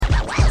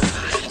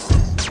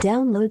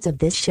Downloads of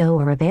this show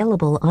are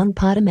available on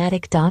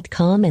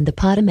Podomatic.com and the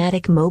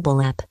Podomatic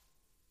mobile app.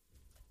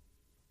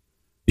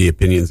 The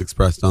opinions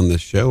expressed on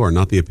this show are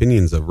not the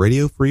opinions of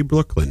Radio Free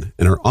Brooklyn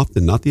and are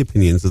often not the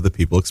opinions of the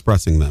people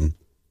expressing them.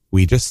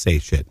 We just say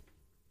shit.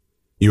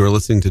 You are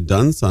listening to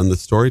Dunn Son, the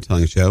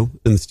storytelling show.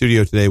 In the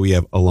studio today, we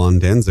have Alon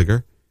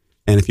Danziger.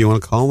 And if you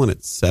want to call in,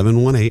 it's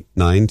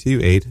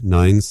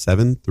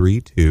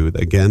 718-928-9732.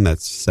 Again,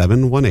 that's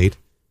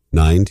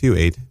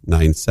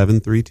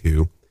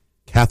 718-928-9732.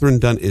 Catherine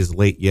Dunn is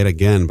late yet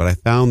again, but I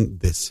found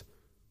this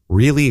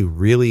really,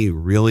 really,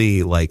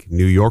 really like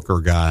New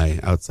Yorker guy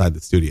outside the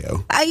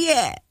studio.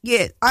 Yeah.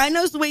 I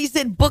know the way you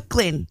said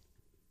Brooklyn.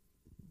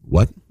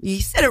 What?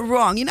 You said it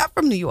wrong. You're not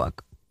from New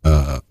York.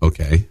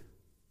 Okay.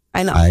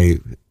 I know.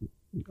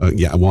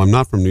 Yeah, well, I'm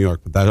not from New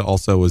York, but that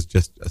also was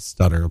just a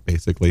stutter,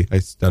 basically. I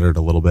stuttered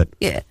a little bit.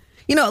 Yeah.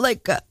 You know,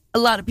 like a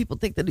lot of people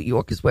think that New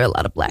York is where a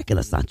lot of black, and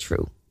that's not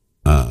true.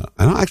 I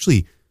don't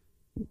actually,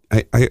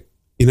 I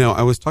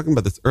was talking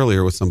about this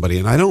earlier with somebody,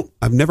 and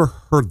I've never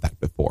heard that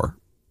before,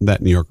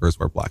 that New Yorkers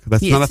wear black.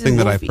 That's not a thing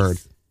that I've heard.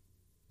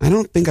 I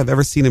don't think I've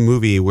ever seen a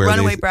movie where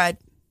Runaway Bride.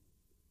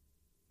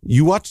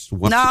 You watched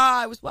what? No,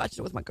 I was watching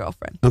it with my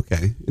girlfriend.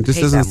 Okay. It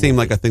just doesn't seem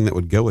like a thing that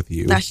would go with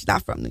you. No, she's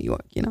not from New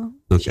York, you know?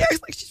 Okay. She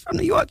acts like she's from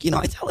New York, you know?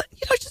 I tell her, you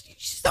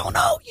just don't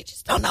know. You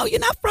just don't know. You're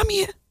not from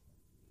here.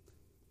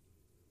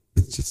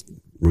 It's just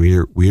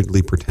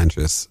weirdly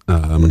pretentious.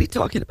 What are you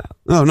talking about?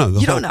 Oh, no.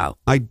 Don't know.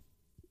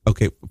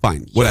 Okay,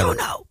 fine. Whatever. You don't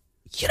know.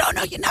 You don't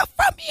know. You're not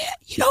from here.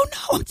 You don't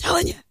know. I'm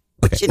telling you.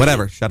 Okay,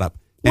 whatever. Shut up.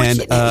 What's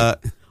your name?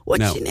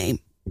 What's your name?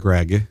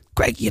 Greg.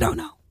 Greg, you don't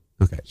know.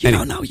 Okay. You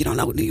don't know. You don't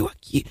know New York.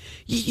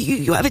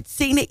 You haven't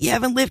seen it. You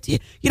haven't lived here.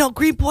 You know,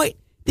 Greenpoint,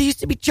 there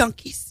used to be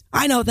junkies.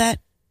 I know that.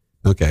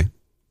 Okay.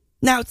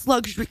 Now it's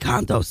luxury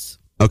condos.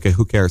 Okay,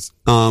 who cares?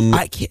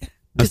 I care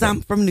because I'm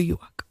from New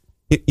York.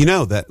 You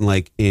know that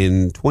like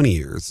in 20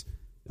 years,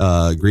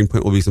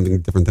 Greenpoint will be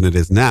something different than it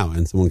is now.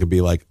 And someone could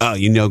be like, oh,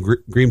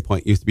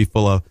 Greenpoint used to be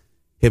full of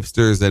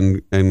hipsters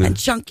and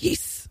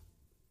junkies.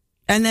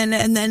 And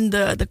then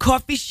the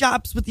coffee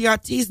shops with the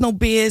artisanal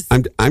beers.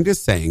 I'm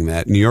just saying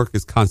that New York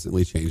is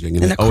constantly changing,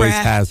 and it always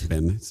has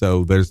been.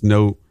 So there's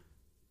what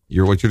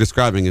you're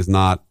describing is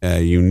not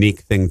a unique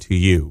thing to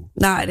you.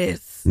 No, it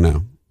is.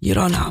 No, you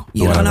don't know.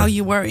 You don't know.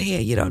 You weren't here.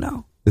 You don't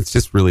know. It's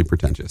just really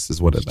pretentious,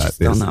 is what that is.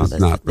 Don't know. It's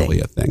not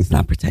really a thing. It's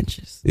not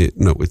pretentious.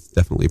 No, it's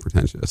definitely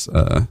pretentious.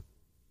 But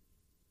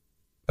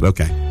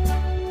okay.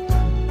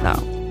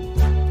 No.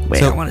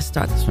 Wait, I want to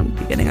start this from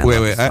the beginning. I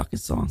love this fucking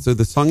song. So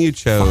the song you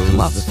chose I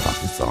love this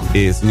fucking song.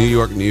 Is New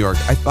York, New York.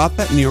 I thought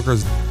that New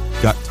Yorkers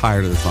got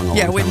tired of the song a long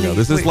time ago.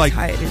 This is like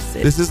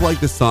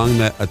the song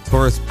that a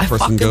tourist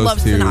person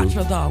goes to. I fucking love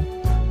Sinatra, though.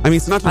 I mean,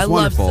 Sinatra's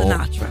wonderful. I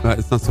love Sinatra.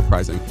 It's not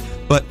surprising.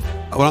 But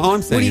all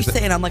I'm saying is... What are you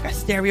saying? I'm like a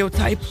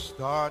stereotype?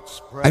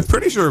 I'm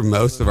pretty sure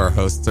most of our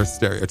hosts are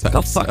stereotypes.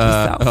 Go fuck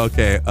yourself.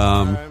 Okay.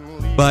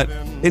 But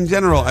in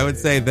general, I would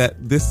say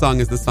that this song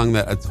is the song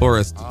that a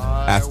tourist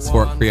asks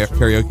for at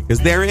karaoke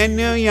because they're in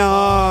New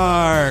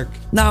York.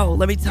 No,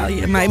 let me tell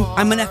you,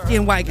 I'm an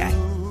FDNY guy.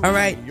 All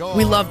right,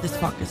 we love this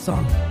fucking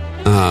song.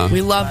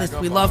 We love this.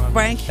 We love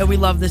Frank, and we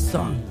love this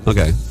song.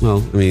 Okay,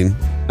 well, I mean,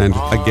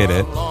 I get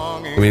it.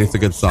 I mean, it's a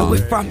good song. And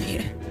we're from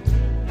here.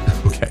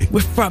 Okay,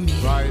 we're from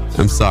here.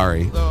 I'm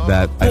sorry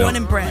that born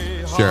and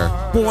bred. Sure,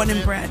 born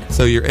and bred.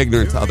 So you're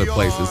ignorant to other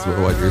places.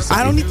 What you're saying?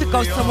 I don't need to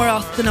go somewhere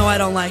else to know I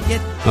don't like it.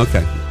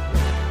 Okay.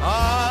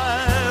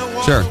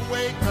 Sure.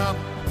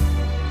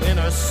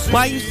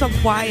 Why are you so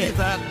quiet?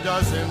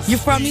 You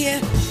from here?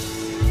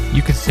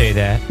 You could say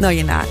that. No,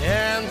 you're not.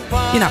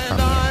 You're not from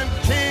here.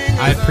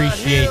 I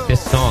appreciate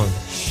this song.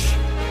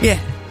 Yeah.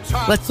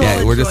 Let's all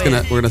enjoy we're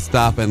gonna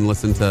stop and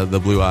listen to the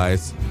Blue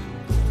Eyes.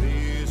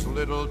 These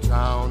little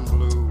town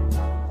blues.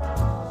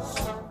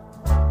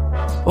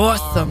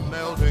 Awesome.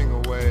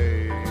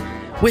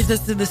 With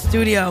us in the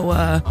studio,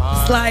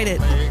 Slide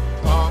It.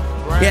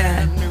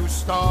 Yeah.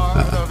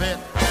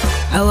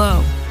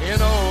 Hello.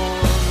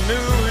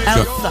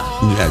 Elsa.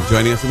 Yeah,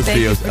 joining us in the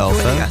studio is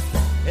Elsa.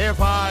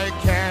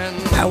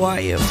 How are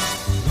you?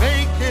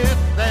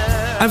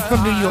 I'm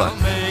from New York.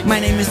 My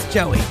name is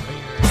Joey.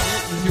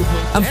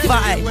 I'm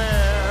 5.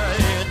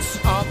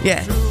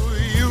 Yeah.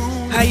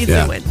 How you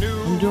doing?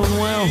 I'm doing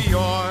well.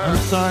 I'm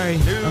sorry.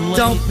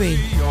 Don't be.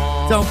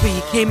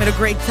 You came at a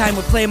great time.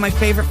 We're playing my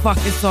favorite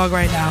fucking song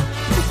right now.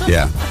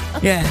 Yeah.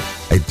 Yeah.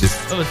 Oh, it's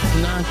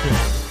Sinatra.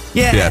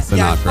 Yeah,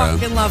 Sinatra. I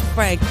fucking love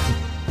Frank.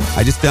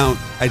 I just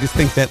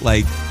think that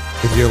like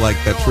if you're like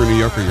that true New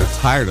Yorker, you're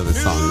tired of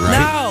this song, right?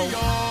 No.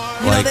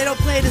 You know, they don't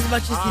play it as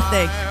much as you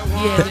think.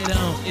 Yeah, they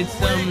don't.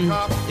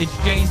 It's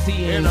Jay-Z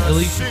and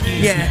Alicia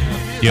Keys.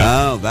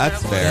 Yeah. Oh,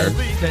 that's fair.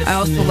 I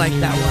also like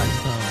that one.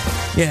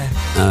 Yeah.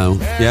 Oh,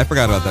 yeah, I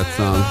forgot about that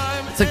song.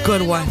 It's a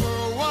good one.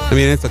 I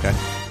mean, it's okay.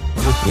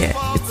 Yeah.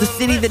 It's the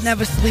city that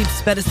never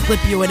sleeps. Better slip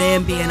you an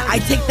Ambien. I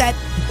take that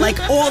like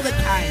all the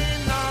time.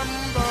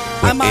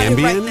 I'm on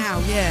it right now.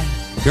 Yeah.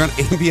 You're on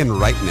Ambien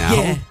right now?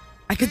 Yeah.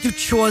 I could do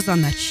chores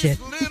on that shit.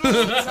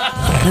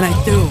 And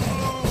I do.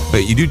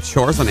 Wait, you do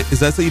chores on it? Is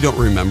that so you don't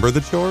remember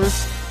the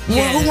chores?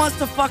 Well, who wants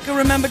to fucking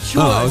remember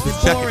chores? Oh, I was just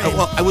It's checking. boring.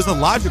 Well, it was a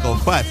logical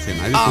question.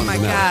 I just Oh wanted my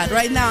to know. God!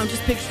 Right now, I'm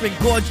just picturing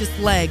gorgeous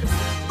legs.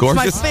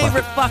 Gorgeous My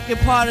favorite fucking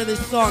part of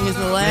this song is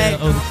the leg.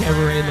 Oh, the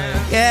cabaret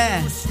leg.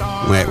 Yeah.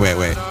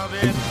 Wait.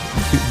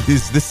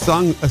 Is this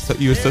song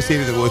you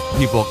associated it with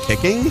people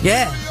kicking?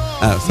 Yeah.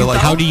 So like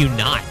How do you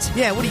not?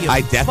 Yeah. What are you?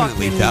 I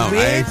definitely fucking don't.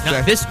 weird?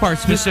 Not this part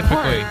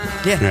specifically.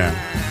 Yeah.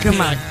 Yeah. Come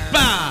on.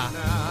 Bah!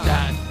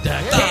 Da, da,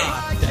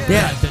 kick.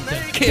 Yeah. Da,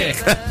 da, kick.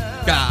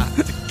 Da,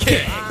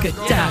 kick. Good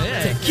job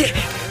to kick.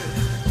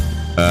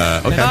 Okay.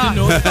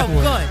 Oh, so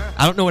good.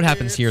 I don't know what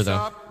happens here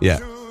though. Yeah.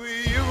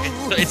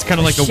 It's kind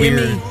of like a Shimmy.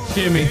 weird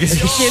Shimmy.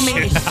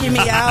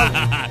 Shimmy out.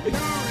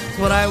 That's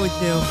what I would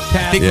do.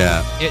 Tap.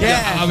 Yeah.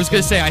 Yeah. I was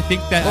gonna say I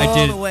think that All I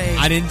did. the way.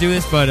 I didn't do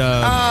this, but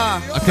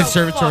a so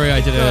conservatory I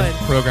did a fucking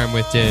good. program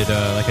with did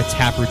like a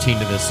tap routine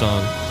to this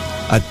song.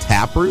 A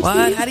tap routine?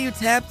 What? How do you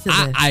tap to this?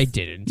 I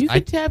didn't. You I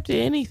can tap to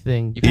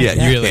anything. Yeah,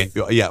 you Really?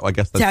 can't. Yeah, I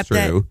guess that's tap true.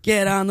 that.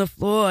 Get on the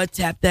floor.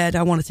 Tap that.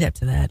 I want to tap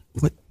to that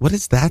What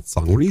is that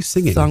song? What are you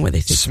singing? song where they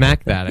say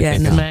smack that. I Yeah,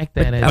 think. no. Smack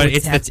that in. I But would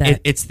it's tap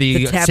that. it's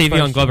the The tap Savion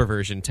version. Glover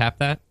version. Tap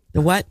that.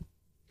 The what?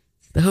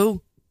 The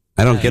who?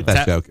 I don't get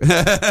that Tap- joke.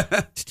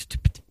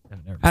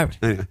 All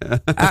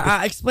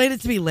right. Explain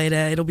it to me later.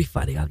 It'll be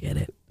funny. I'll get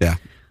it. Yeah.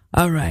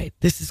 All right.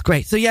 This is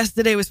great. So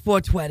yesterday was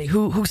 420.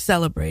 Who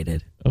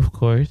celebrated? Of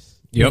course.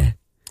 Yep. Yeah.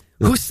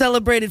 Who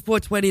celebrated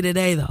 420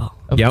 today, though?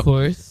 Of Yep.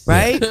 course.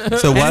 Right?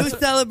 So And what? who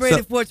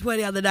celebrated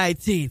 420 on the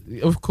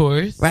 19th? Of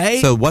course. Right?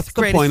 So what's It's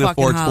the greatest point of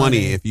fucking 420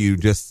 holiday. if you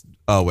just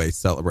always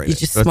celebrate You it?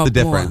 just What's the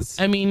smoke more.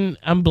 difference? I mean,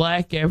 I'm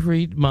black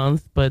every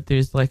month, but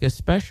there's like a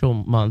special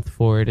month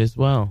for it as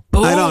well.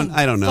 Boom. I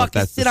don't know if Fucking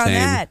that's sit the on same.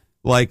 that.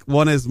 Like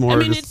one is more. I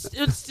mean, just,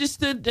 it's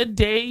just a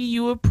day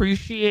you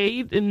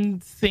appreciate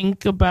and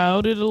think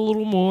about it a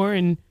little more,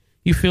 and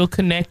you feel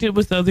connected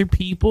with other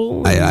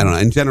people. I don't know.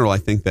 In general, I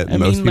think that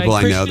most people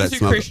like I know that Christians are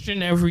smoke.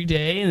 Christian every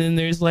day, and then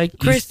there's like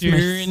Christmas.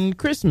 Easter and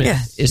Christmas. Yeah.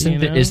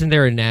 Isn't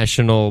there a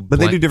national But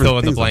they do different fill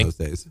in the things on blank?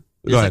 those days. Go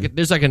There's ahead.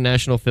 there's like a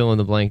national fill in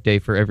the blank day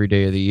for every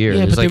day of the year. Yeah,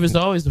 There's but like, there was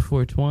always a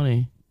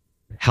 420.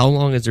 how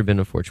long has there been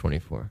a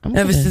 424?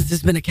 Ever since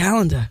there's been a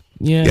calendar.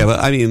 Yeah. Yeah, but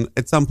I mean,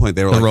 at some point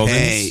they were The like, Romans?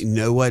 "Hey,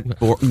 know what?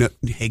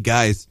 Hey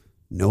guys,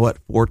 know what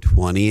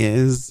 420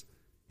 is?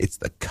 It's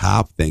the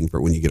cop thing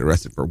for when you get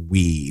arrested for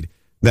weed."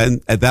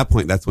 Then at that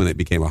point, that's when it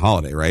became a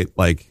holiday, right?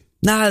 Like,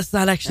 Nah, it's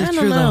not actually I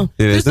true, don't know. though. It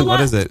There's isn't? a What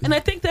lot- is it? And I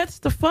think that's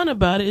the fun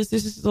about it. Is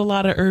this is a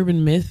lot of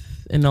urban myth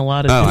and a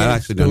lot of. oh, I different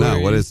actually don't know.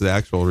 What stories. is the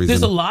actual reason?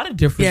 There's a lot of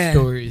different Yeah.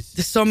 stories.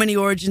 There's so many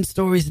origin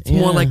stories. It's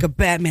more Yeah. like a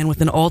Batman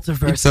with an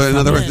Ultraverse. So in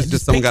other words, Yeah, it's just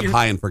just someone pick got your-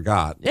 high and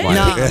forgot. Yeah, Why-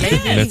 Nah, yeah, maybe.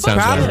 That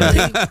sounds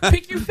Probably.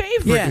 Pick your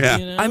favorite. Yeah.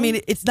 You know? I mean,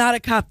 it's not a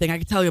cop thing. I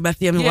can tell you, I'm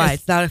FDMY. Yes.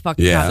 It's not a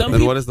fucking Yeah. cop Then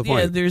thing. what is the point?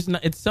 Yeah, there's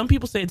not. It's some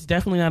people say it's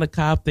definitely not a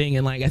cop thing,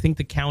 and like I think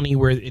the county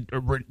where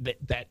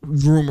that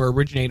rumor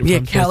originated Yeah,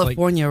 from says, like,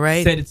 California,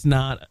 right? said it's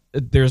not.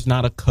 There's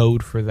not a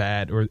code for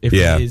that, or if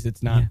Yeah. it is,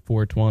 it's not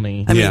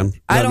 420. I mean, Yeah,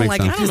 I that don't makes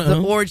like it sense. because I don't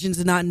the know. origins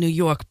are not in New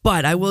York.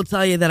 But I will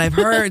tell you that I've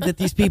heard that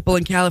these people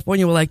in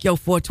California were like, yo,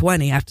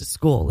 420 after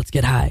school. Let's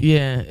get high.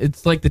 Yeah,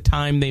 it's like the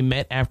time they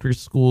met after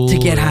school To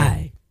get or-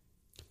 high.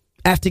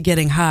 After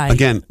getting high.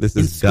 Again, this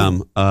in is school.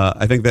 dumb.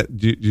 I think that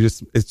you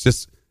just it's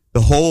just the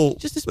whole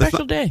Just a it's special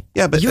not- day.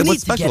 Yeah, but You what's need to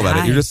special get about it?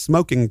 high. You're just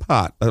smoking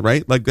pot,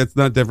 right? Like that's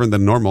not different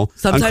than normal.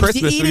 Sometimes On you're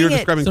Christmas, eating you're it.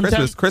 describing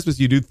Sometimes- Christmas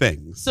you do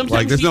things. Sometimes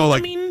Like there's no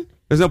like I mean,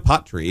 there's no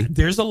pot tree.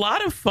 there's a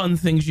lot of fun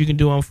things you can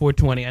do on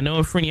 420. I know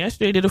a friend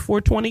yesterday did a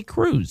 420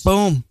 cruise.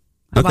 Boom.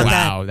 How about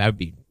that? Wow, that would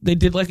be. They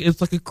did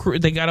it's like a cruise.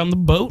 They got on the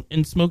boat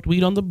and smoked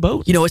weed on the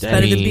boat. You know what's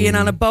better than mean- being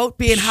on a boat?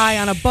 Being high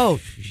on a boat.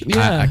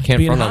 Yeah, I can't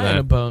being front on high that.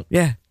 a boat.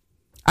 Yeah.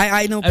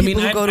 I know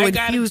people who go to I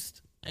got- infused.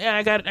 Yeah,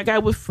 I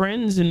got with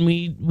friends and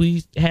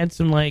we had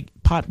some like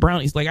pot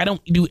brownies. Like I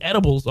don't do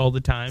edibles all the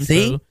time.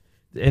 See? So,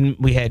 and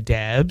we had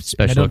dabs.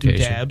 Special I don't occasion.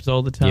 do dabs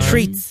all the time.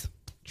 Treats.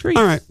 Treats.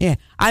 All right. Yeah.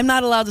 I'm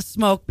not allowed to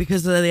smoke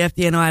because of the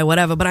FDNY,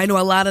 whatever, but I know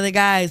a lot of the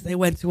guys, they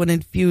went to an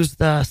infused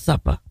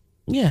supper.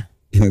 Yeah.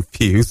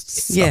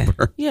 Infused Yeah.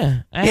 supper.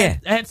 Yeah. I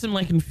had some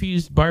like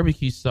infused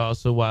barbecue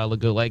sauce a while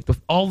ago. Like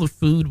all the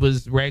food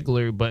was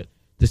regular, but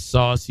the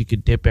sauce you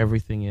could dip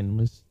everything in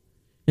was,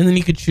 and then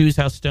you could choose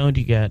how stoned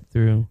you got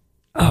through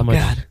Oh,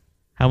 God.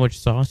 how much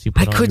sauce you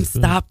put I on couldn't the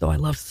food. stop, though. I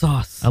love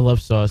sauce. I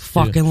love sauce. too.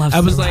 Fucking love I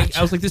was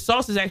sriracha. like, this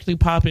sauce is actually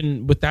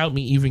popping without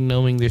me even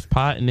knowing there's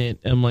pot in it.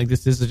 I'm like,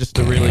 this is just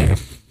a really,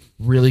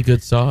 really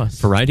good sauce.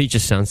 Variety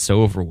just sounds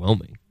so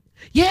overwhelming.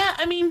 Yeah,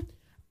 I mean,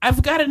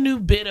 I've got a new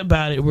bit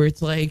about it where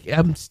it's like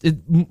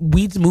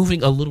weed's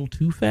moving a little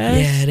too fast.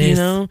 Yeah, it You is.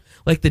 know,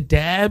 like the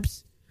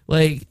dabs.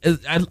 Like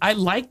I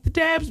like the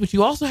dabs, but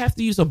you also have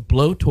to use a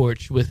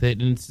blowtorch with it,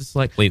 and it's just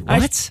like Wait, I-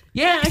 what?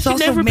 yeah, I It's should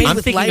also never made be. I'm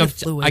with thinking lighter of.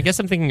 fluid. I guess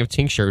I'm thinking of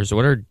tinctures.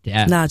 What are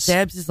dabs? Nah,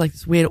 dabs is like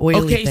this weird oily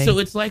Okay, thing. so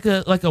it's like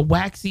a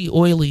waxy,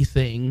 oily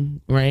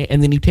thing, right?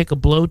 And then you take a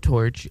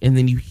blowtorch and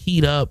then you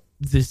heat up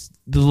the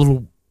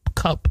little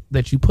cup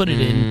that you put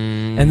it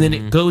in, and then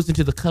it goes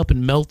into the cup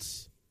and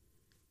melts.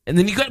 And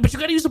then you got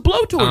to use a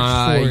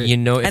blowtorch for it. You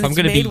know, if and I'm it's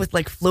gonna made be with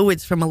like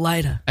fluids from a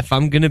lighter. if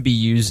I'm gonna be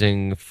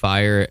using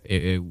fire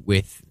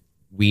with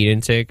weed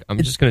intake, I'm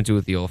just going to do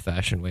it the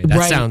old-fashioned way. That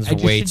Right. sounds I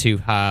just way should-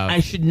 too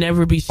I should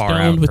never be far out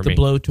stoned with for the me.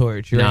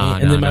 blowtorch, right? Nah,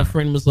 and then nah, my nah.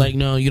 friend was like,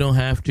 "No, you don't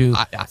have to."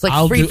 It's like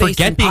I'll do- freebasing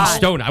Forget being pot.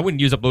 stoned. I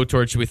wouldn't use a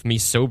blowtorch with me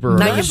sober.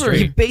 Now or you're, Never.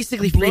 you're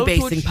basically Blowtorch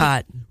freebasing should-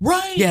 pot.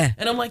 Right. Yeah.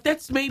 And I'm like,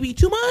 that's maybe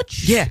too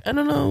much. Yeah. I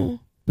don't know.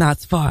 Nah,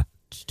 it's far.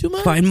 It's too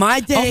much. Far. In my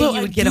day, Although you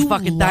I would get a do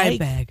fucking like- dime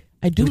bag.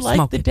 I do You would like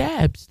smoke the it.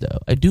 dabs, though.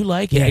 I do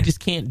like it. Yeah. I just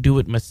can't do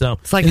it myself.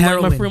 It's like And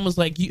heroin. my friend was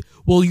like, you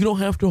don't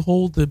have to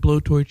hold the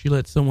blowtorch. You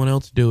let someone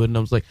else do it. And I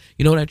was like,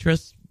 you know what I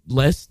trust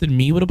less than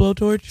me with a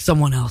blowtorch?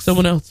 Someone else.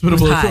 Someone else with a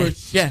Who's high.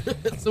 blowtorch. Yeah.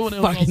 Someone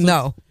else. Fucking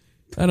no.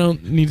 I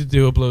don't need to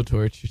do a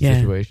blowtorch Yeah.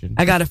 situation.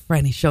 I got a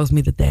friend. He shows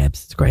me the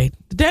dabs. It's great.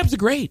 The dabs are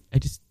great.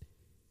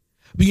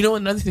 But you know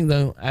another thing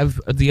though,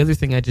 the other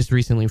thing I just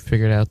recently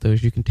figured out though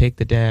is you can take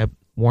the dab,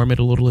 warm it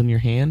a little in your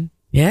hand,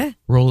 Yeah?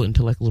 roll it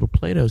into like a little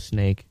Play-Doh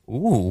snake,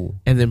 Ooh.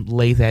 and then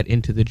lay that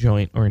into the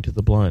joint or into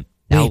the blunt.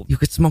 Wait, you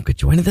could smoke a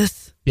joint of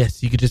this?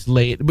 Yes, you could just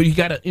lay it, but you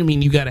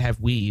gotta have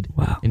weed.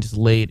 Wow. And just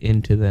lay it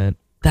into that.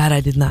 That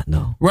I did not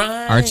know.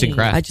 Right. Arts and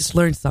crafts. I just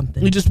learned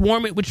something. You just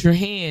warm it with your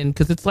hand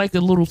because it's like a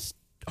little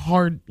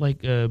hard,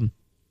 like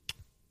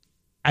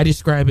I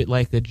describe it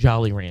like a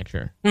Jolly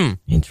Rancher.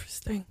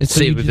 Interesting. And so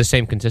Say you with the just-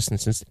 same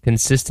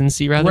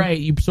consistency, rather. right,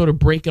 you sort of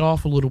break it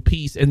off a little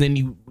piece, and then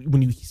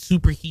when you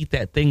superheat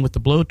that thing with the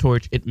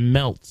blowtorch, it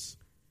melts,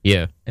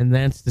 Yeah. and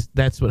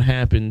that's what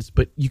happens.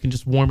 But you can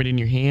just warm it in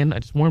your hand. I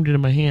just warmed it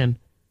in my hand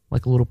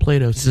like a little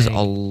Play-Doh. This is snake.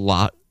 a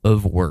lot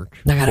of work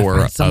I gotta for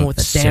find someone a with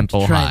a dab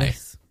simple to try high.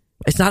 this.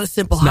 It's not a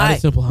simple It's not high. a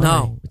simple high.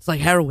 No, it's like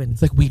heroin.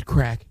 It's like weed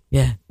crack.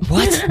 Yeah.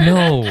 What?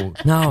 No.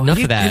 No. Enough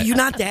you, of that. You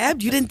not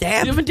dabbed? You didn't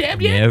dab? You haven't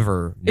dabbed yet?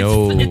 Never.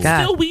 No. It's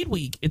God. still weed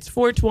week. It's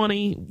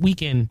 420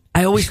 weekend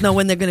I always know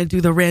when they're going to do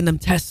the random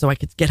test so I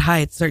could get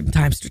high at certain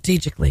times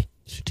strategically.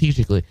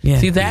 strategically. Yeah.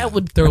 See, that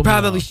would throw I me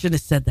probably off. shouldn't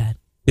have said that.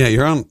 Yeah,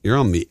 you're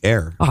on the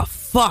air. Oh,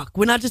 fuck.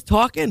 We're not just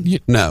talking?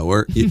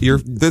 No,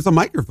 there's a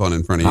microphone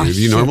in front of you. Oh, If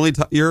you shit. normally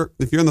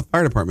if you're in the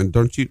fire department,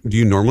 do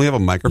you normally have a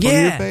microphone in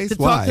your Yeah, face? to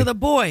Why? talk to the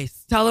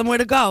boys. Tell them where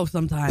to go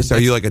sometimes. So are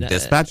you like a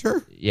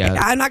dispatcher? Yeah.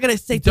 I'm not going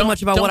to say too Don't-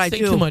 much about don't what I say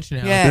do. too much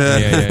now. Yeah.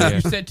 Yeah.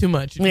 You said too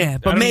much. Yeah,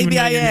 but don't maybe even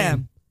know I your am.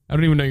 name. I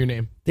don't even know your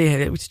name. Yeah,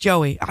 it was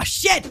Joey. Oh,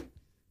 shit.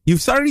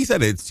 You've already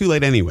said it. It's too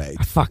late anyway.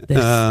 Oh, fuck this.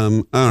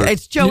 All right.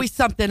 It's Joey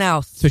something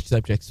else. Switch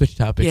subjects. Switch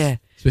topics. Yeah.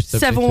 Switch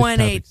subjects.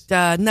 switch topics.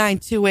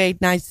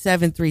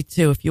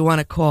 718-928-9732. If you want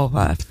to call,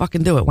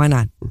 fucking do it. Why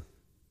not?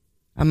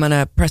 I'm going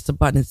to press the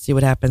button and see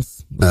what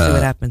happens. We'll see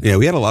what happens. Yeah,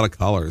 we had a lot of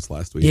callers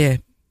last week. Yeah,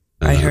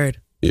 I heard.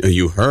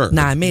 You heard?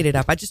 Nah, I made it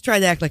up. I just tried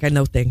to act like I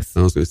know things.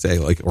 I was going to say,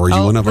 like, or are you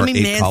Oh, one of let our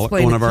me 8 callers?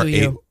 mansplain One it of our to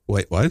 8. you.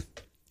 Wait, what?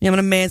 Yeah, I'm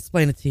going to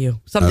mansplain it to you.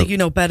 Something you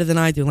know better than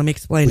I do. Let me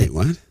explain Wait, it.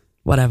 what?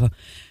 Whatever.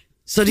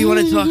 So do you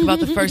want to talk about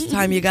the first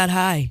time you got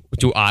high?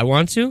 Do I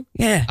want to?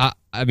 Yeah.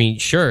 I mean,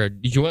 sure.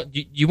 Did you want?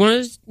 Do you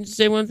want to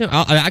say one thing?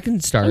 I can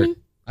start. I can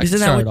Isn't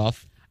that start what-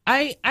 off.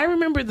 I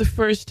remember the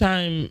first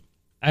time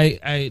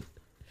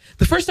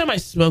I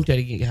smoked, I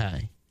didn't get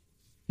high.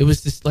 It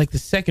was just like the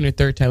second or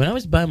third time, and I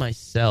was by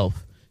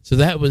myself. So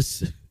that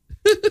was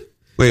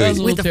Wait, That was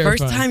a wait. Wait, the terrifying.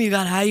 first time you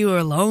got high, you were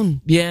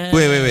alone. yeah.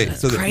 Wait.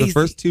 So the crazy.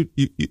 first two,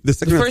 the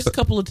second, The or first th-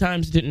 couple of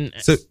times didn't.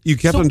 so you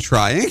kept So- on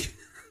trying?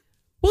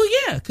 Well,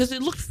 yeah, because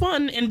it looked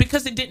fun, and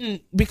because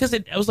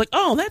I was like,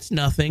 oh, that's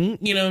nothing.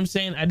 You know what I'm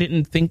saying?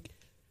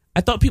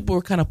 I thought people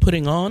were kind of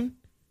putting on.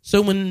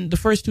 So when the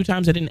first two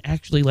times I didn't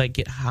actually like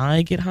get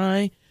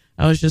high,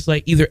 I was just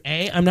like, either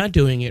A, I'm not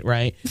doing it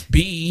right,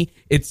 B,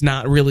 it's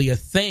not really a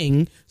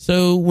thing.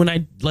 So when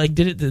I like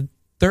did it the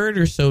third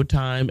or so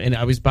time and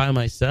I was by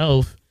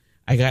myself,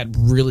 I got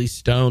really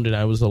stoned and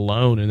I was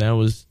alone, and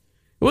it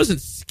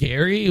wasn't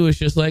scary. It was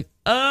just like,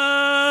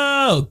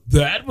 oh,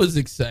 that was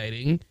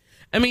exciting.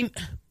 I mean,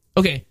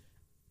 okay,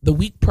 the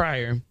week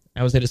prior,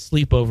 I was at a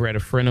sleepover at a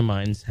friend of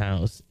mine's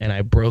house, and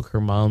I broke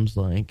her mom's,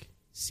 like,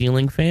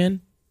 ceiling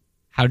fan.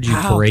 How did you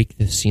How? break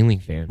the ceiling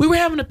fan? We were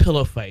having a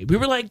pillow fight. We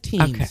were like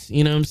teens, Okay.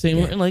 you know what I'm saying?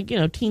 We were like,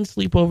 teen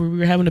sleepover. We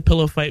were having a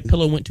pillow fight.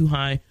 Pillow went too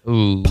high,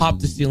 Ooh. popped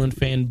the ceiling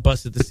fan,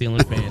 busted the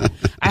ceiling fan.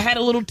 I had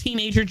a little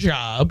teenager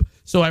job,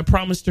 so I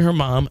promised to her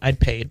mom I'd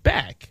pay it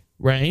back,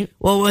 right?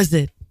 What was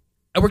it?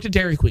 I worked at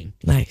Dairy Queen.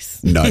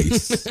 Nice.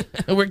 Nice.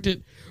 I worked at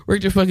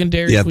fucking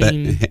Dairy Yeah,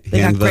 Queen.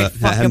 got great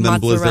fucking hand them mozzarella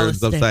blizzards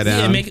sticks. upside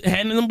Yeah, down.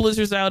 handing them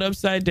blizzards out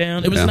upside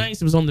down. It was Yeah.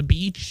 nice. It was on the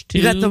beach too.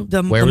 You got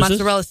the Where was this?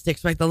 mozzarella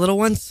sticks, right? The little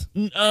ones?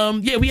 Yeah,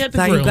 we had the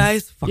Is that grill. you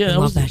guys? Fucking yeah,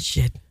 love that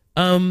shit.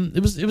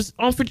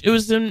 it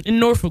was in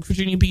Norfolk,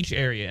 Virginia Beach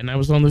area, and I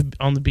was on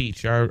the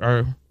beach.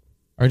 Our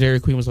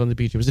Dairy Queen was on the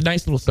beach. It was a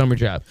nice little summer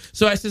job.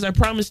 So I says I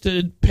promised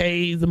to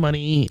pay the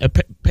money,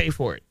 pay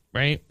for it,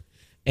 right?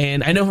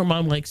 And I know her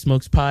mom like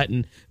smokes pot,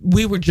 and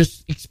we were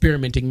just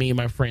experimenting, me and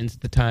my friends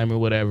at the time or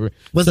whatever.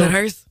 Was So- it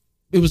hers?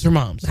 It was her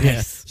mom's. Nice.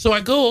 Yeah. So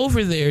I go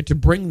over there to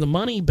bring the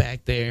money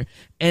back there,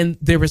 and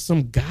there was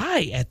some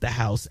guy at the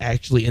house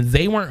actually, and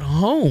they weren't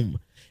home.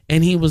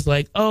 And he was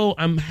like, "Oh,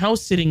 I'm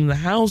house sitting the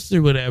house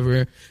or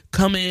whatever.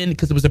 Come in,"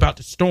 because it was about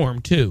to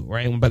storm too,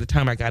 right? And by the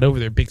time I got over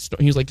there, big storm.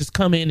 He was like, "Just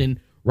come in and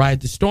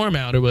ride the storm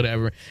out or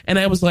whatever. And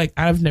I was like,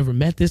 I've never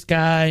met this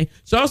guy.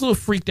 So I was a little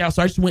freaked out.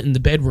 So I just went in the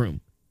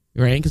bedroom,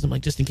 right? Because I'm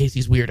like, just in case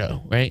he's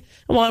weirdo, right?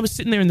 And while I was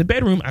sitting there in the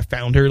bedroom, I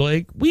found her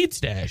like weed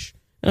stash.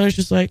 And I was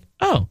just like,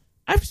 oh,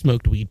 I've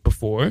smoked weed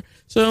before.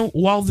 So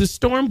while this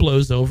storm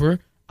blows over,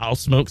 I'll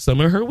smoke some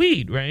of her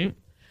weed, right?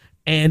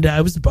 And I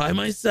was by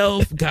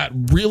myself, got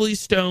really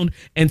stoned,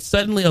 and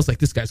suddenly I was like,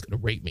 this guy's going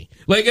to rape me.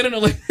 Like, I don't know,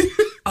 like...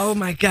 Oh,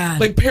 my God.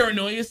 Like,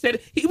 paranoia said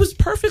it. He was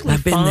perfectly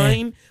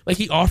fine. Like,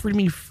 he offered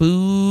me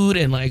food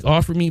and, like,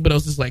 offered me, but I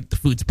was just like, the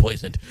food's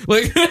poisoned.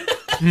 Like,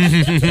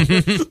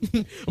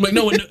 I'm like,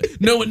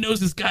 no one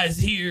knows this guy's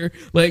here.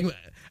 Like,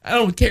 I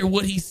don't care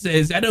what he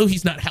says. I know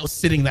he's not house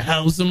sitting the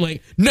house. I'm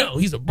like, no,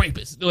 he's a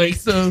rapist. Like,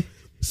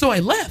 so I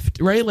left,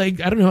 right? Like,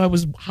 I don't know. I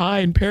was high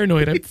and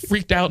paranoid. I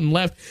freaked out and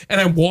left.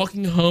 And I'm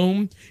walking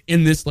home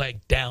in this,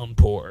 like,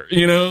 downpour,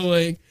 you know?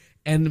 Like,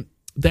 and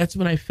that's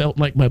when I felt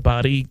like my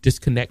body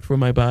disconnect from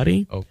my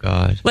body. Oh,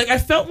 God. Like, I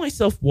felt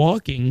myself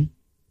walking.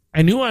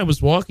 I knew I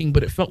was walking,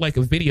 but it felt like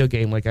a video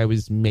game. Like, I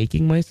was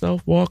making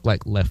myself walk,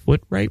 like, left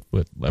foot, right.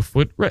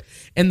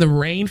 And the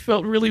rain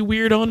felt really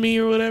weird on me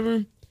or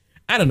whatever.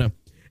 I don't know.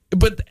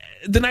 But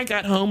then I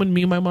got home and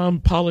me and my mom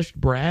polished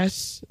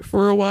brass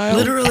for a while.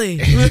 Literally.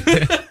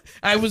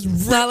 I was...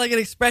 It's not like an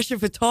expression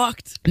for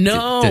talked.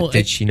 No.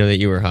 Did she know that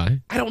you were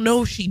high? I don't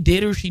know if she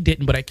did or she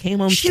didn't, but I came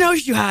home... She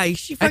knows you high.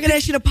 She fucking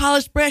asked you to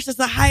polish brass. That's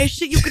the highest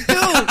shit you could do.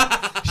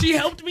 She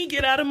helped me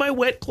get out of my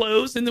wet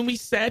clothes, and then we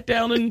sat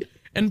down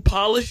and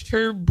polished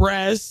her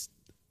brass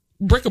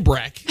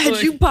bric-a-brac. Had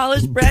you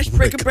polished brass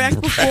bric-a-brac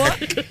before?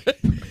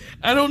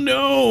 I don't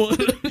know.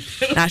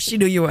 Nah, she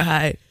knew you were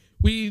high.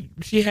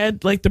 She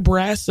had like the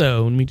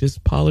brasso, and we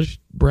just polished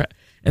brass,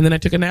 and then I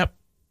took a nap.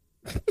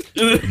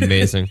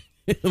 Amazing.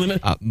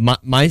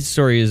 My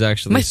story is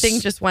actually... My thing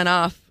just went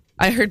off.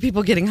 I heard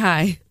people getting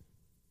high.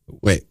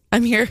 Wait,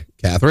 I'm here.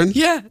 Catherine?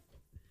 Yeah.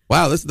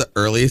 Wow, this is the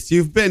earliest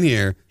you've been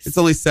here. It's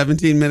only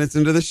 17 minutes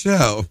into the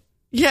show.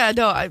 Yeah,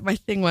 no, my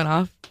thing went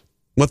off.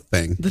 What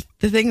thing?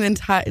 The thing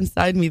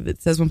inside me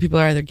that says when people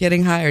are either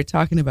getting high or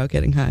talking about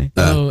getting high.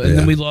 And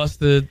then we lost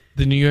the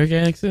New York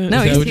accent?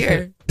 No, Is that he's what you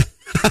here.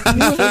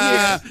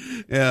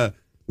 Yeah.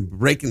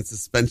 Breaking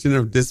suspension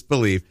of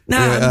disbelief. No,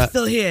 I'm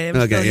still here.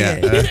 I'm still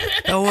here.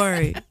 Don't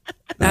worry.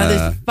 Now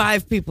there's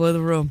 5 people in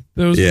the room.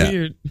 That was Yeah.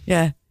 weird.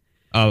 Yeah.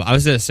 I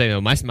was going to say,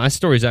 though, my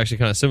story is actually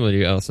kind of similar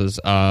to Elsa's,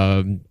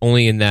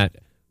 only in that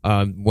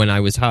when I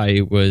was high,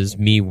 it was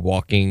me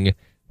walking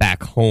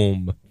back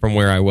home from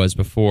where I was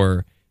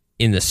before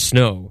in the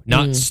snow.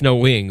 Not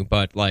snowing,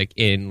 but like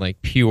in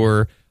like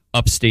pure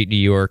upstate New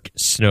York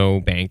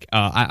snowbank.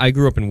 I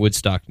grew up in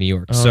Woodstock, New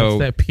York. Oh, so it's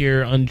that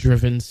pure,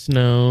 undriven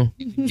snow.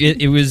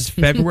 it was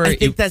February. I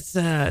think that's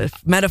a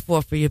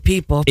metaphor for your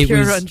people. It Pure,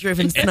 was-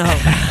 undriven snow.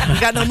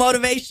 You got no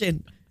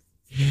motivation.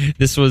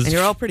 This was And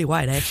you're all pretty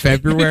white, actually.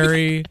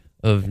 February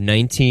of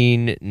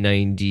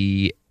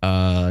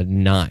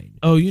 1999.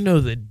 Oh, you know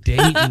the date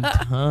and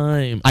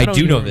time. I don't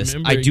do know even this.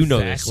 remember I do know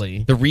exactly.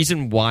 this. The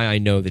reason why I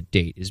know the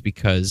date is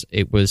because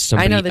it was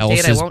I know somebody the date,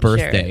 I else's won't share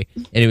birthday,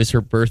 and it was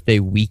her birthday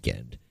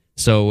weekend.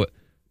 So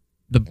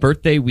the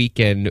birthday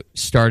weekend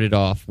started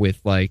off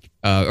with like,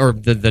 or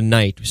the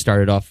night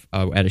started off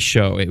at a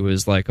show. It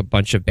was like a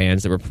bunch of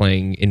bands that were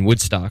playing in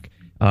Woodstock,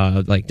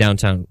 like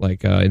downtown,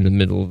 like in the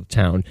middle of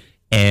town,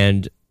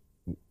 and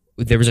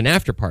there was an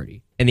after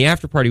party. And the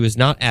after party was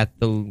not at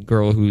the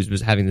girl who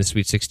was having the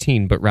Sweet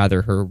 16, but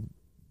rather her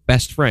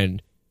best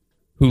friend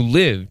who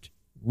lived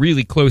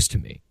really close to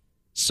me.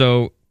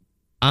 So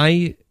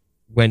I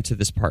went to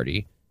this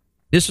party.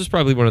 This was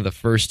probably one of the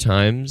first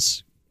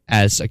times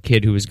as a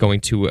kid who was going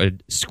to a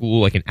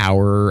school like an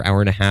hour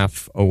and a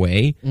half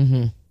away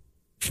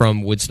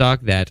from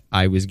Woodstock that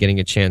I was getting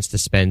a chance to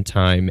spend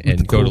time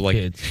and go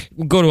to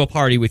go to a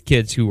party with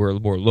kids who were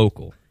more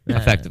local.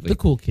 Effectively, the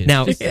cool kids.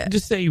 Now,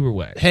 just say you were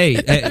whack. Hey,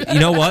 you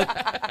know what?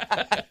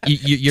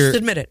 You're Just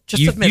admit it.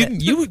 Just admit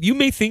it. You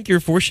may think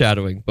you're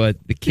foreshadowing, but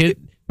the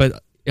kid,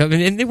 but I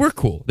mean, and they were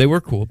cool. They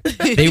were cool.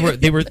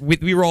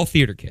 We were all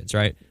theater kids,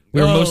 right?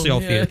 We were mostly all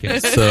theater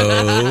kids.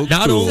 So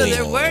Not cool. So only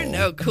there were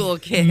no cool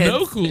kids.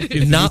 No cool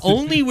kids. not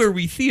only were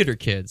we theater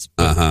kids,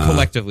 but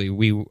collectively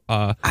we.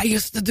 I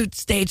used to do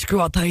stage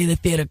crew. I'll tell you, the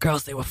theater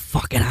girls, they were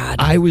fucking hot.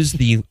 I was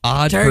the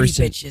odd dirty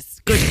person.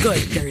 bitches. Good,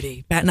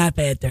 dirty. Not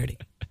bad, dirty.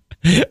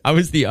 I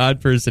was the odd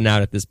person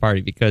out at this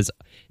party because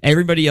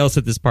everybody else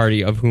at this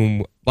party, of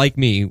whom, like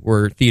me,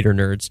 were theater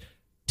nerds,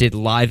 did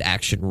live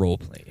action role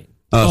playing.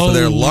 Oh, so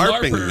they're Oh,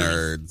 LARPing LARPers.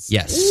 nerds.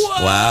 Yes.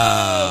 Whoa,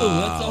 Wow.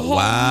 that's a whole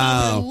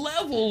Wow. nother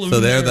level of So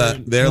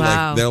nerd.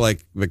 they're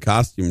like the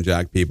costume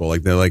jack people.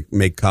 Like they like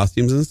make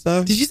costumes and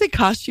stuff. Did you say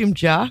costume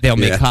jock? They'll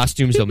make Yeah.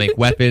 costumes, they'll make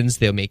weapons,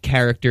 they'll make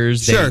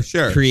characters, they'll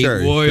create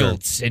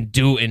worlds and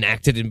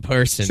act it in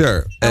person.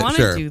 Sure. I want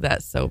to sure. do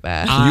that so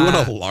bad. You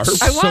want to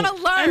LARP? I want to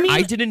learn.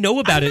 I didn't know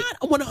about I'm it.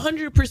 not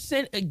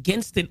 100%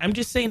 against it. I'm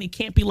just saying it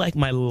can't be like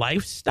my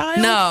lifestyle.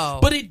 No.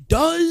 But it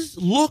does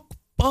look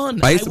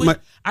fun.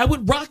 I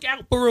would rock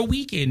out for a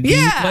weekend. Dude.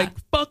 Yeah. Like,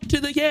 fuck to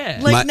the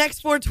Like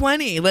next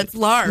 420, let's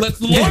LARP. Let's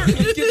LARP.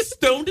 Let's get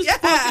stoned as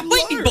fucking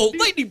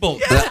Lightning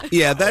bolt.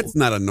 Yeah, that's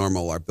not a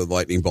normal LARP, the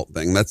lightning bolt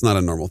thing. That's not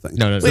a normal thing.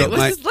 No. Wait,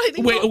 what's this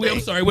lightning bolt Wait, thing? I'm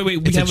sorry. Wait. We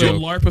It's a have a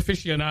joke. LARP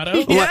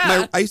aficionado?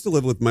 Well, I used to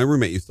live with, my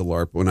roommate used to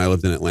LARP when I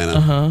lived in Atlanta.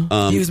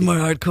 Uh-huh. He was more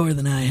hardcore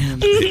than I am.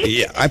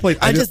 Yeah, I played.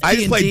 I just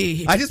played.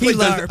 D&D. I just He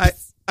played.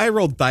 LARPs. I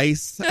rolled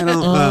dice. I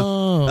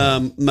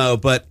don't. No,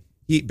 but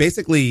he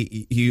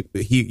basically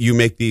you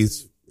make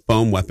these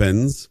foam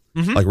weapons,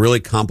 like really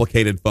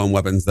complicated foam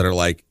weapons that are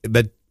like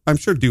that. I'm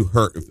sure do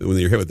hurt when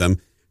you're hit with them,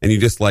 and you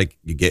just like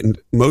you get in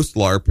most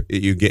LARP.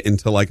 You get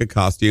into like a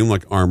costume,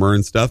 like armor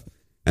and stuff,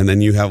 and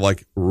then you have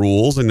like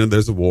rules, and then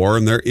there's a war,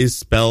 and there is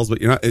spells, but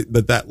you're not.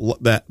 But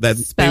that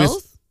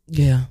Spells?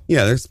 Yeah.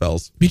 yeah, there's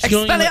spells. But you can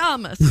only,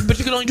 Expelliarmus. but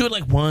you can only do it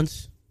like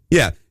once.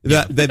 Yeah,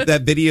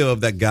 that video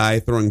of that guy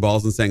throwing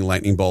balls and saying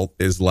lightning bolt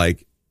is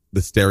like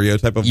the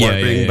stereotype of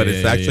LARPing, but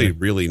it's actually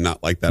really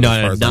not like that.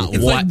 as far as I'm not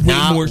concerned. what, It's like way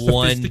not more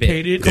one bit.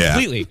 sophisticated.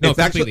 Completely, no, It's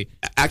completely.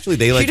 Actually,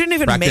 they like didn't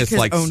even make practice his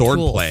like own sword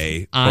tools.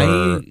 play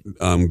for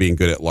being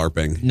good at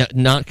LARPing.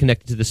 Not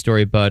connected to the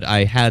story, but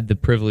I had the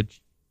privilege.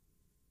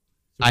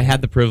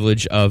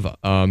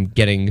 Of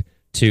getting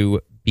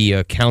to be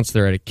a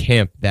counselor at a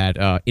camp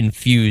that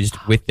infused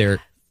with their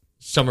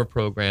summer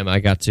program. I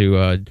got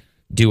to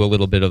do a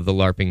little bit of the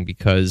LARPing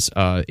because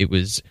it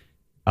was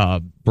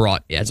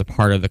brought as a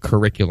part of the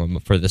curriculum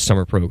for the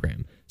summer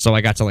program. So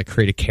I got to like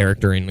create a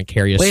character and like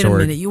carry a Wait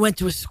sword. a minute, you went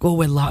to a school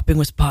where LARPing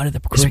was part of the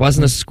This curriculum.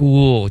 wasn't a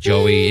school,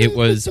 Joey. It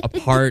was a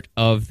part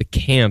of the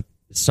camp,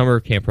 summer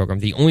camp program.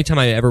 The only time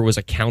I ever was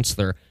a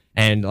counselor,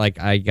 and like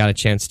I got a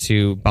chance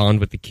to bond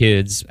with the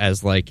kids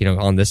as like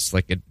on this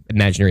like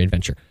imaginary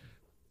adventure.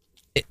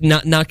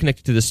 Not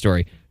connected to the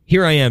story.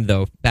 Here I am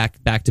though,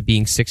 back to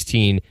being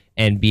 16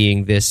 and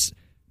being this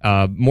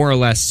more or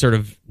less sort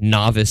of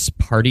novice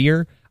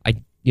partier. I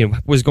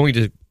was going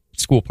to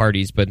school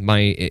parties, but my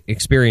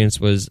experience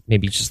was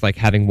maybe just like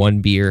having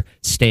one beer,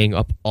 staying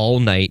up all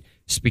night,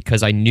 just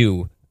because I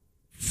knew,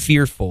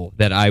 fearful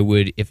that I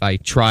would, if I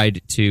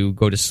tried to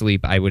go to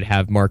sleep, I would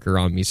have marker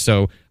on me.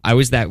 So I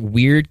was that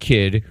weird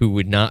kid who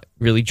would not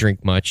really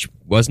drink much,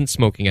 wasn't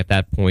smoking at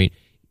that point,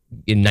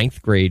 in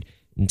 9th grade,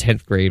 in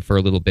 10th grade for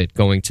a little bit,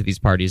 going to these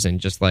parties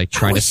and just like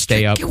trying to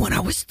stay up. When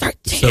I was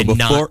 13.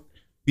 So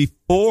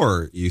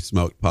before you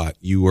smoked pot,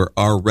 you were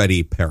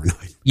already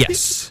paranoid.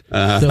 Yes.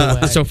 So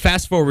So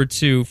fast forward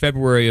to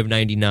February of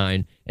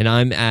 99, and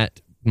I'm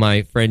at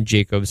my friend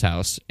Jacob's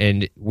house,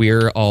 and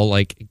we're all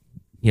like,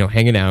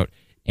 hanging out,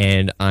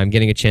 and I'm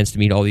getting a chance to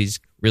meet all these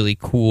really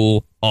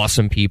cool,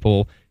 awesome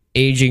people,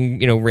 aging,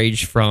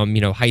 range from,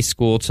 high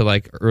school to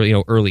like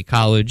early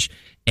college.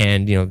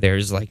 And,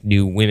 there's like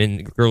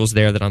new girls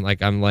there that I'm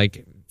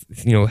like,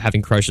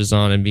 having crushes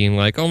on and being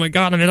like, oh my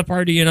God, I'm at a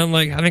party and I'm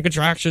like having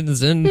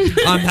contractions and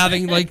I'm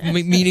having like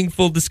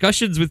meaningful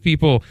discussions with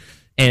people,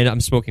 and I'm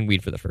smoking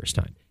weed for the first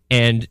time.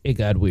 And it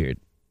got weird.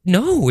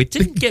 no, it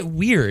didn't get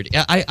weird.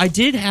 I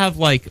did have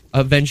like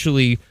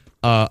eventually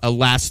a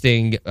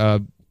lasting,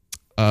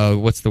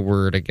 what's the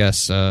word? I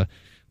guess,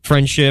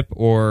 friendship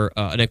or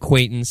an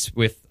acquaintance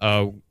with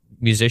a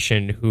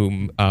musician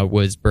whom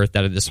was birthed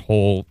out of this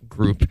whole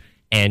group.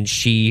 And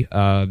she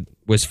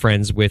was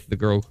friends with the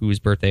girl whose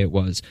birthday it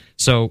was.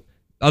 So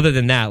other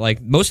than that,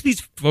 like most of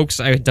these folks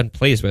I had done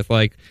plays with,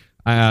 like,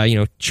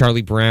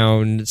 Charlie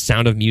Brown,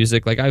 Sound of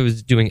Music, like I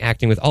was doing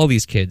acting with all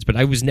these kids, but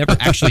I was never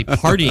actually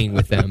partying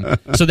with them.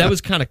 So that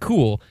was kind of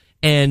cool.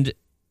 And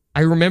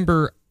I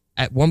remember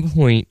at one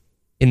point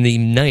in the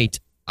night,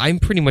 I'm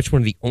pretty much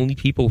one of the only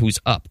people who's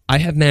up. I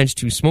have managed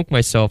to smoke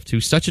myself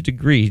to such a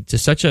degree, to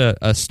such a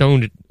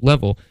stoned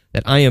level,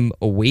 that I am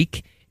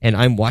awake and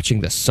I'm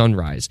watching the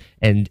sunrise,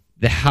 and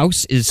the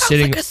house is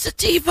sitting like a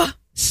sativa.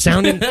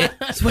 sounding.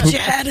 That's what you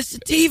had, a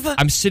sativa.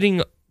 I'm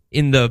sitting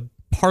in the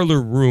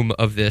parlor room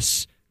of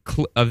this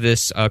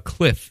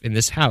cliff in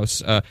this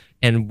house,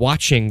 and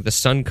watching the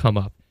sun come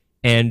up,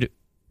 and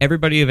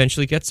everybody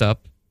eventually gets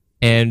up,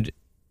 and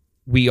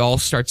we all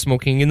start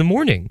smoking in the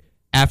morning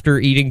after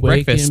eating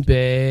breakfast.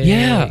 Bed.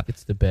 Yeah.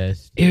 It's the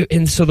best.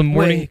 And so the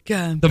morning, Wake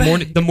up,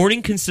 the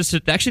morning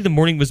consisted. Actually, the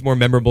morning was more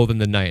memorable than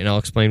the night, and I'll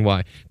explain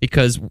why.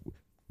 Because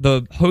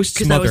the host's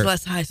 'Cause I was mother,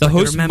 less high, so the I could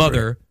host's remember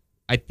mother,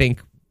 I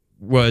think,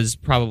 was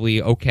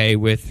probably okay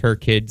with her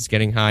kids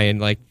getting high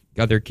and like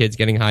other kids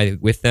getting high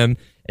with them,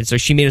 and so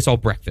she made us all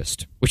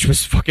breakfast, which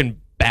was fucking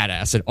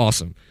badass and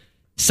awesome.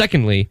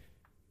 Secondly,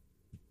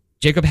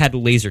 Jacob had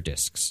laser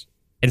discs,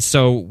 and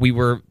so we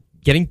were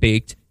getting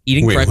baked,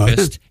 eating Wait, what?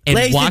 breakfast, and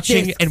Laser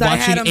watching discs, I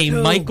had 'em a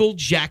too. Michael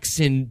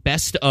Jackson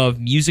best of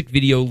music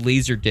video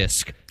laser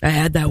disc. I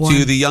had that one.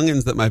 To the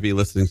youngins that might be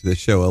listening to this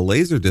show, a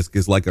laser disc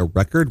is like a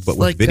record, but with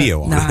Like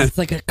video on it. It's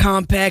like a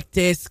compact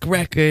disc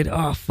record.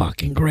 Oh,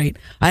 fucking great.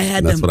 I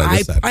had That's them. what I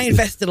just said. I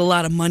invested a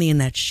lot of money in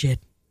that shit.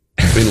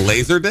 In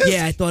laser disc?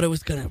 Yeah, I thought it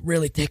was going to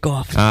really take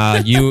off.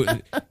 You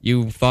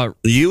thought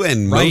You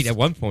and right most, at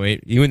one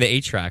point. You and the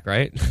 8-track,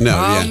 right? no,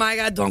 Oh yeah. my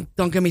God,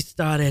 don't get me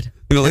started.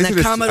 You know, And laser that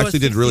discs Commodore actually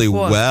did really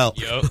 64. well.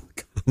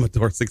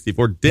 Commodore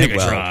 64 did Mega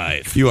well.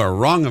 Drive. You are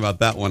wrong about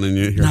that one in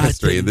your No, it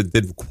history. didn't. That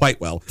did quite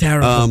well.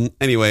 Terrible.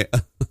 Anyway,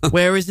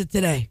 Where is it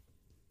today?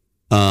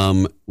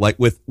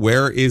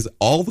 where is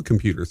all the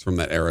computers from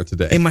that era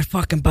today? In my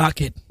fucking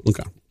pocket.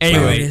 Okay. There it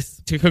Anyway,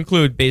 is. to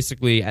conclude,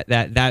 basically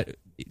that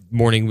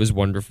morning was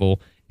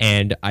wonderful,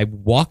 and I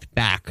walked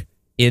back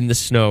in the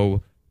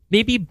snow,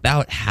 maybe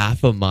about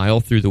half a mile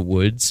through the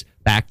woods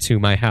back to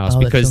my house Oh,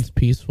 that because, sounds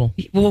peaceful.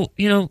 well,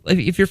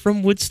 if you're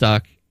from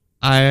Woodstock,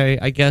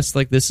 I guess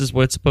like this is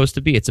what it's supposed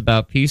to be. It's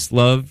about peace,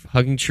 love,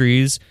 hugging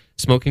trees,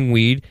 smoking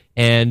weed,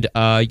 and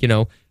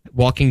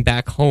walking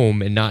back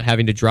home and not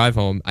having to drive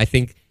home. I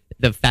think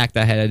the fact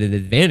that I had an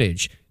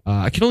advantage.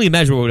 I can only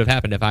imagine what would have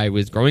happened if I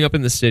was growing up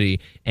in the city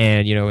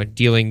and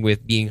dealing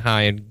with being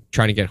high and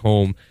trying to get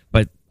home.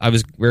 But I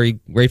was very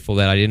grateful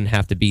that I didn't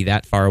have to be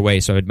that far away.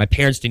 So my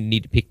parents didn't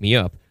need to pick me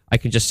up. I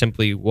could just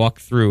simply walk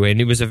through,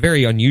 and it was a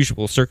very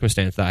unusual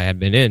circumstance that I had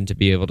been in to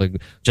be able to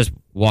just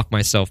walk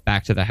myself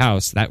back to the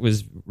house. That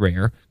was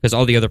rare because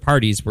all the other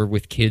parties were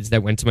with kids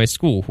that went to my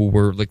school who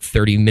were like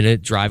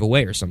 30-minute drive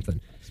away or something.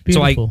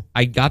 So beautiful.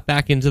 I got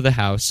back into the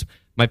house.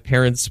 My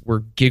parents were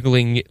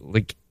giggling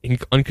like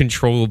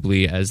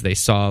uncontrollably as they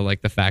saw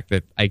like the fact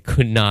that I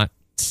could not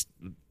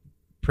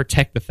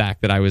protect the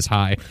fact that I was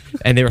high,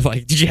 and they were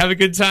like, "Did you have a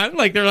good time?"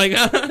 Like they're like,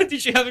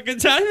 "Did you have a good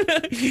time?"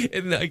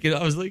 And like,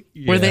 I was like,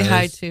 Were they "Yes."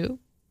 high too?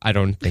 I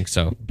don't think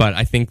so, but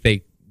I think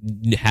they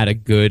had a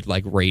good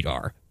like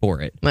radar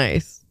for it.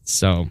 Nice.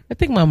 So I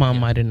think my mom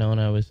might have known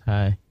I was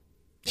high.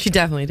 She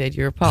definitely did.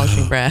 You were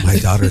polishing brass. My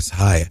daughter's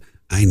high.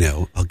 I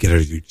know. I'll get her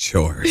to do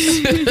chores.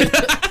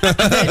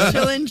 That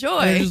she'll I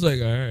enjoy. was just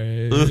like,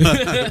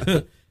 all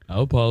right,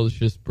 I'll polish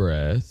this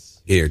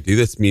brass. Here, do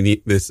this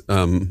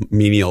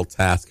menial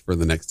task for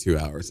the next 2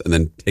 hours, and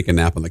then take a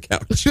nap on the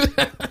couch.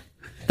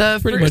 The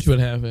Pretty first, much what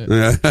happened.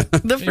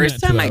 the Maybe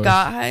first not 2 time I hours.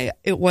 got high,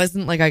 it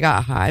wasn't like I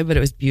got high, but it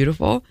was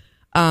beautiful.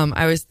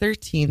 I was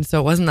 13, so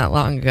it wasn't that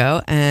long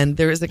ago. And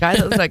there was a guy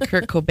that was like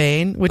Kurt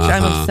Cobain, which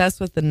I'm obsessed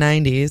with the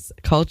 90s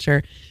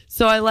culture.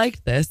 So I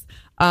liked this.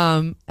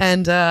 And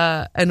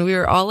we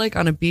were all like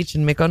on a beach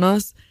in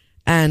Mykonos,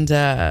 and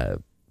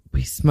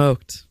we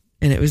smoked,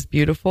 and it was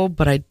beautiful.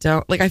 But I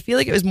feel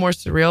like it was more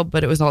surreal,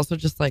 but it was also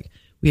just like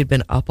we had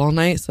been up all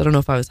night. So I don't know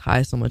if I was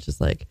high so much as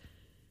like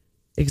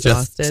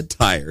exhausted. Just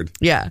tired.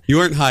 Yeah. You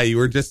weren't high. You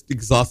were just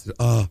exhausted.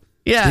 Oh,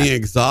 Yeah. being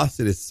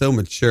exhausted is so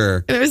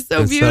mature. It was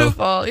so And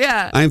beautiful.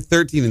 Yeah. I'm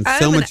 13 and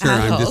so I'm an mature.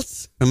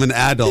 adult. I'm an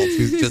adult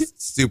who's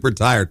just super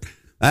tired.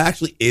 That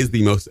actually is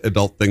the most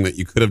adult thing that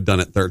you could have done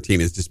at 13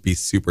 is just be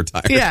super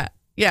tired. Yeah.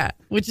 Yeah.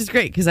 Which is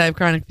great because I have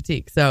chronic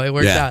fatigue. So it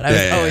worked Yeah, out. I was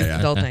yeah, always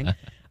yeah.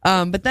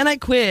 adulting. But then I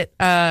quit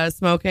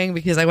smoking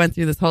because I went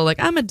through this whole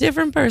like, I'm a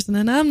different person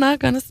and I'm not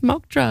going to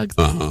smoke drugs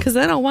because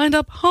then I'll wind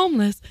up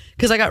homeless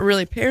because I got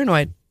really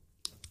paranoid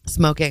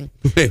smoking.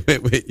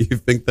 Wait.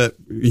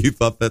 You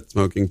thought that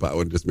smoking pot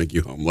would just make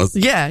you homeless?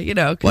 Yeah,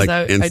 because Like,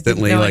 I didn't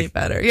instantly, know any like-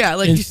 better. Yeah,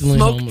 like you Instantly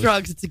smoke homeless.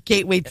 drugs. It's a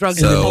gateway drug.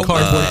 So, into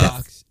homelessness. Cardboard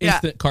box. Yeah.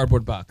 Instant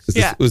cardboard box.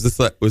 Was this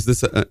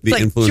the It's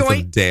like influence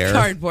joint of Dare?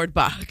 cardboard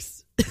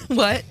box.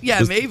 What? Yeah,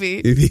 Was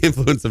maybe. The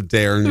influence of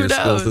Dare in Who your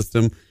school knows?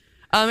 system? It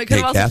could Hey,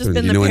 have also Catherine, just been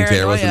do you the know when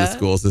Dare was in the paranoia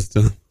school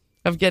system?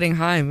 of getting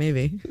high,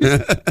 maybe.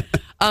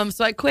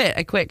 So I quit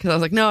because I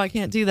was like, no, I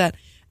can't do that.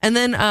 And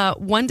then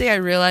one day I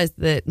realized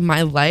that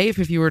my life,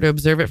 if you were to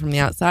observe it from the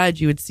outside,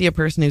 you would see a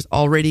person who's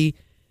already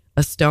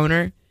a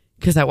stoner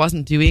because I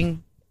wasn't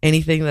doing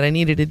anything that I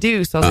needed to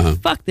do. So I was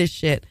like, fuck this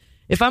shit.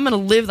 If I'm going to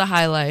live the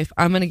high life,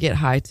 I'm going to get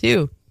high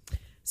too.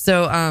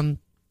 So I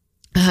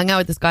hung out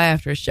with this guy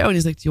after a show and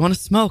he's like, do you want to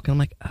smoke? And I'm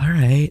like, all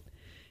right.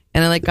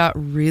 And I like got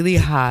really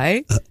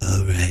high.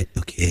 All right,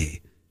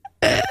 okay.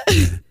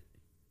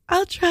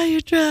 I'll try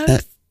your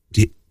drugs.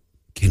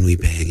 Can we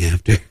bang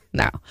after?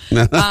 No.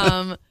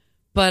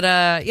 But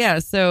yeah,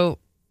 so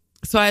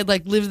I'd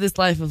like lived this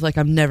life of like,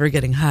 I'm never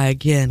getting high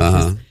again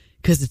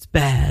because it's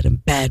bad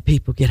and bad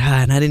people get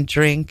high, and I didn't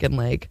drink, and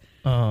like,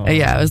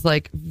 yeah, I was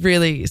like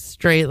really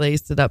straight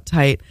laced and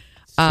uptight.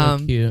 So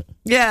cute.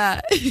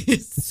 Yeah.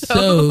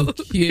 So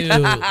cute.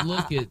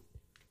 Look at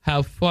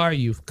how far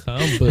you've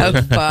come. But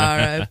How far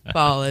I've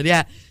fallen.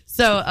 Yeah.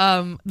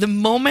 So the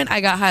moment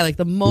I got high, like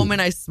the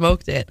moment I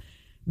smoked it,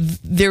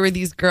 there were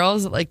these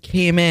girls that like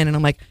came in, and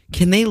I'm like,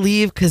 can they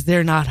leave because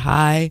they're not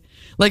high?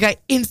 Like I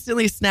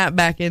instantly snapped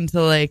back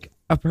into like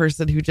a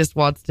person who just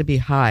wants to be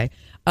high.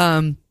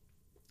 And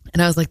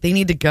I was like, they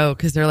need to go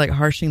because they're like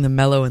harshing the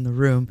mellow in the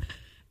room.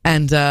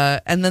 And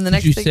then the did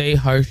next you thing, say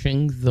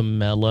harshing the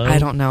mellow? I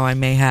don't know. I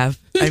may have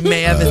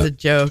as a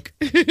joke.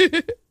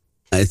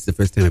 It's the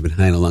first time I've been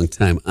high in a long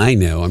time. I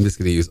know. I'm just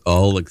going to use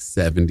all like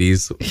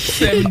 70s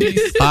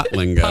 70s hot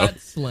lingo. hot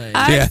slang.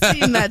 I've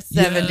seen that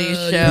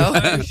 70s show.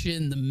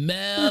 Harshing the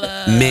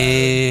mellow.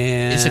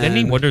 Man. is it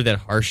any wonder that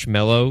harsh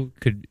mellow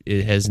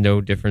it has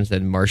no difference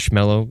than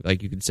marshmallow?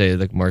 Like you could say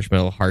like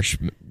marshmallow harsh.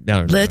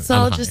 No, Let's I'm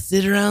all high. just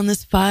sit around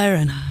this fire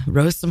and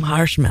roast some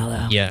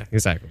marshmallow. Yeah,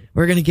 exactly.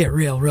 We're going to get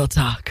real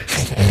talk.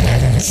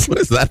 What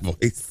is that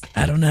voice?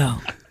 I don't know.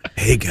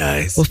 Hey,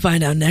 guys. We'll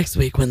find out next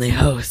week when they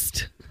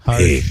host.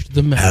 Harsh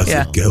the mellow. How's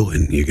Yeah. it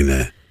going? You're going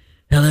to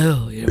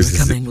Hello, you're This is-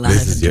 coming this live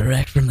is and your-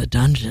 direct from the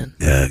dungeon.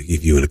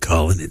 If you want to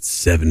call in, it's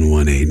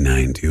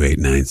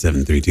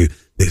 718-928-9732.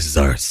 This is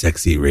our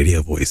sexy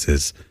radio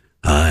voices.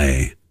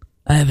 Hi.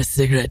 I have a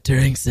cigarette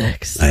during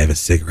sex. I have a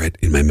cigarette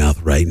in my mouth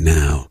right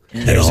now.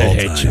 There's at a all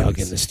hedgehog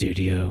times. in the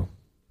studio.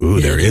 Ooh,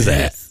 Yeah,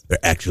 there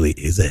actually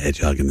is a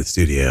hedgehog in the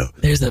studio.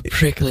 There's a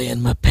prickly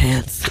in my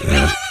pants.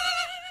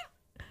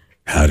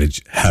 How did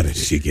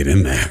she get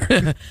in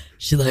there?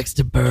 She likes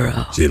to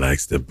burrow. She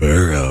likes to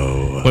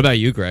burrow. What about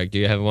you, Greg? Do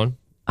you have one?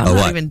 I'm Oh,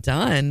 not what? even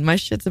done. My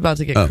shit's about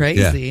to get Oh,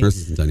 crazy. yeah, hers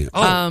isn't done yet.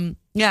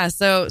 Yeah,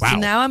 so Wow.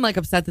 now I'm like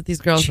upset that these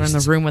girls are in the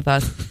room with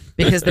us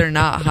because they're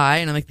not high,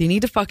 and I'm like, they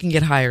need to fucking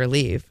get high or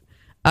leave.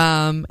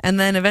 And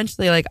then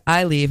eventually, like,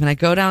 I leave and I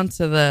go down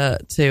to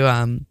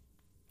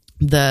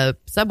the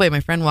subway. My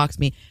friend walks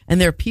me,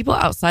 and there are people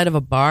outside of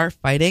a bar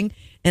fighting,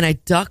 and I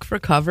duck for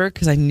cover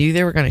because I knew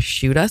they were going to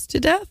shoot us to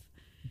death.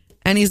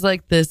 And he's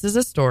like, "This is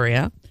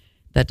Astoria.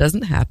 That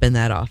doesn't happen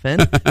that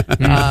often."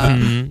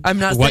 I'm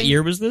not. What saying,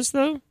 year was this,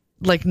 though?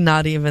 Like,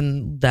 not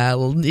even that.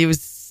 It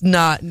was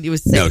not. It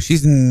was safe. No,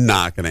 she's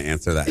not going to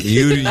answer that. If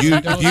you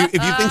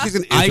think she's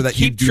going to answer that,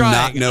 you do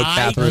not know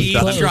Catherine keep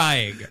Dunn.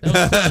 trying. That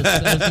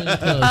was really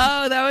close.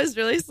 Oh, that was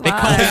really They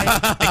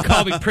smart.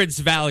 call me Prince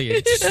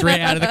Valiant, straight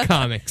out of the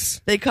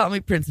comics. They call me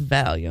Prince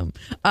Valium.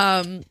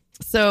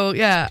 So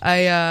yeah,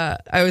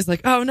 I was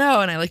like, oh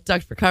no, and I like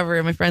ducked for cover,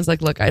 and my friend's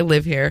like, look, I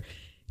live here.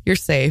 You're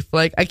safe.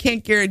 Like, I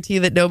can't guarantee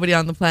that nobody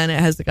on the planet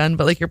has a gun,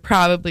 but like, you're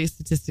probably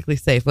statistically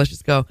safe. Let's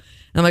just go. And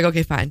I'm like,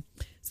 okay, fine.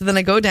 So then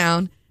I go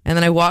down, and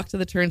then I walk to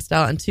the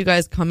turnstile, and two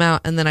guys come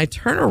out, and then I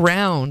turn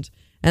around,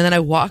 and then I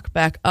walk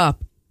back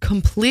up,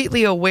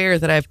 completely aware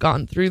that I've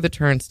gotten through the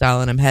turnstile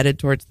and I'm headed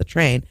towards the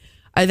train.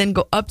 I then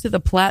go up to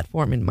the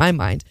platform in my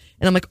mind,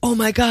 and I'm like, oh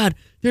my God,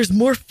 there's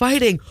more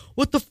fighting.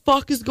 What the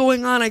fuck is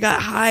going on? I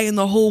got high and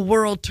the whole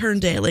world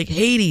turned to like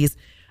Hades.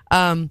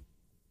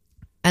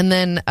 And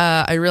then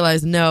I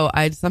realized, no,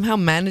 I'd somehow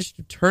managed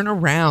to turn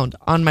around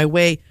on my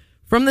way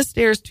from the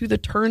stairs to the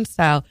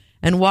turnstile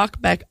and walk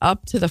back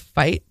up to the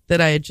fight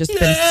that I had just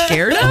been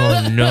scared of.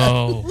 Oh,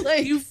 no.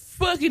 Like, You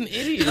fucking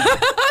idiot.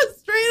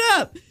 straight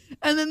up.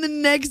 And then the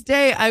next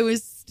day, I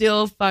was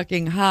still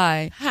fucking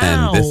high.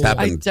 And this I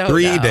happened don't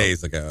 3 know.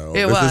 days ago.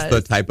 It This is was.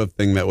 the type of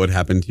thing that would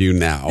happen to you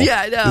now.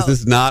 Yeah, I know. This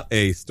is not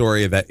a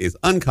story that is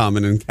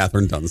uncommon in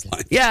Catherine Dunn's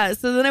life. Yeah,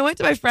 so then I went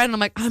to my friend and I'm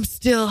like, I'm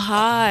still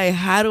high.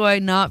 How do I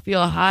not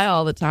feel high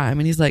all the time?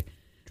 And he's like,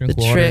 Drink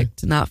the water. trick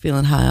to not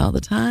feeling high all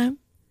the time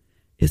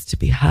is to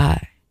be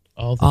high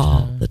All the all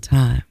time. the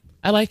time.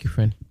 I like your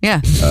friend. Yeah.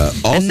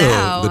 Also,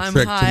 now the I'm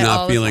trick to high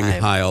all not the feeling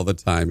time. high all the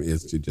time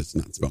is to just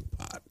not smoke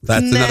pot.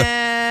 That's Nah. another.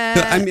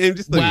 I'm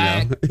just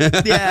letting you know.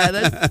 Yeah,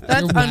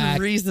 that's You're whack.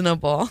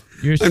 unreasonable.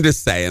 You're I'm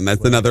just saying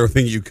that's another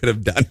thing you could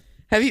have done.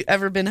 Have you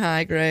ever been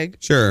high, Greg?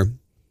 Sure.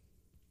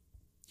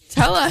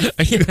 Tell us.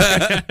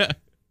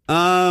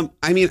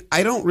 I mean,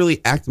 I don't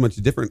really act much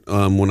different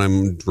when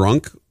I'm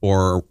drunk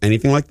or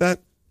anything like that.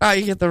 Oh,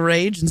 you get the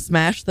rage and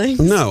smash things?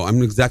 No,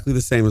 I'm exactly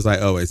the same as I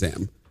always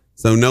am.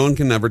 So no one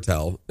can never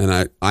tell,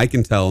 and I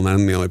can tell, and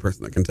I'm the only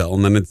person that can tell,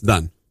 and then it's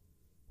done.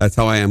 That's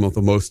how I am with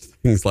most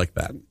things like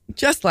that.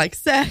 Just like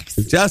sex.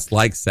 Just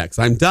like sex.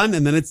 I'm done,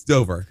 and then it's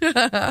over.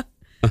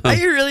 Are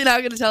you really not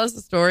going to tell us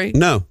the story?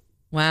 No.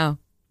 Wow.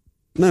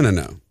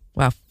 No.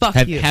 Wow. Fuck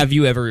have, you. have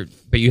you ever,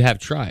 but you have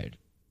tried.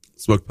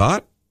 Smoke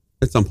pot?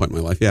 At some point in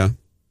my life, yeah.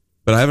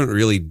 But I don't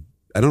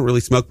really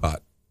smoke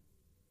pot.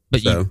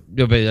 But So-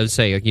 but I would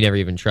say, like, you never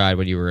even tried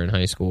when you were in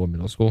high school or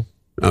middle school.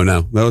 Oh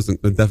no, that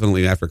wasn't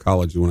definitely after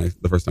college when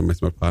the first time I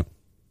smoked pot.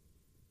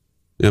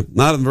 Yeah,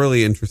 not a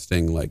really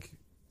interesting like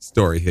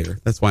story here.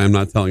 That's why I'm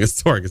not telling a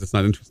story because it's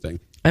not interesting.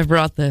 I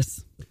brought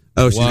this.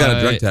 Oh, she's got a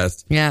What? drug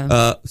test.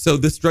 Yeah. So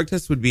this drug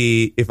test would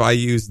be if I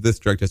use this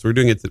drug test. We're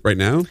doing it right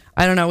now.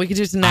 I don't know. We could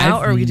do it now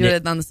I've or we could do ne-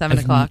 it on the 7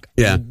 I've o'clock.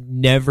 Yeah.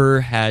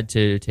 Never had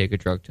to take a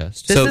drug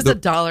test. This So is the- a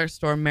dollar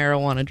store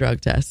marijuana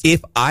drug test.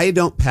 If I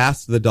don't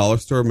pass the dollar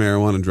store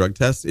marijuana drug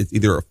test, it's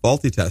either a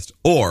faulty test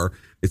or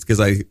it's because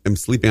I am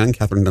sleeping on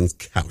Catherine Dunn's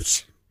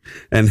couch,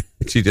 and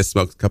she just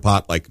smokes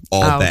pot like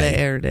all day.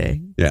 every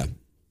day. Yeah.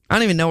 I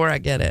don't even know where I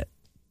get it.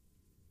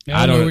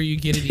 I don't know where you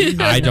get it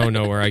either. I don't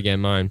know where I get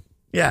mine.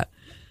 Yeah.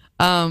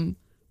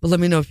 But let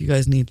me know if you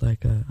guys need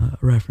like a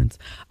reference.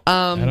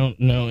 I don't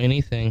know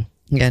anything.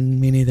 Yeah,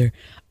 me neither.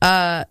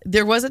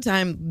 There was a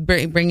time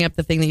bringing up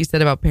the thing that you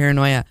said about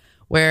paranoia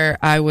where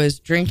I was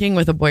drinking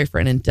with a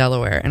boyfriend in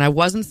Delaware and I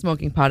wasn't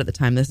smoking pot at the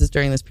time. This is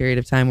during this period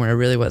of time where I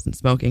really wasn't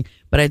smoking,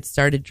 but I'd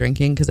started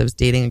drinking because I was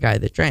dating a guy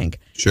that drank.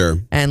 Sure.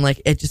 And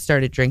like it just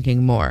started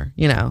drinking more,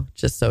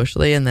 just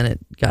socially, and then it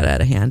got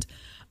out of hand.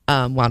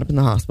 Wound up in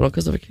the hospital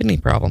because of a kidney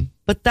problem.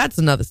 But that's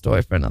another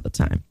story for another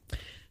time.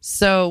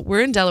 So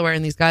we're in Delaware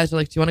and these guys are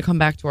like, do you want to come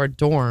back to our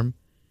dorm?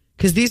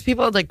 Because these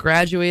people had like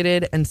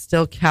graduated and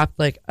still kept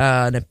like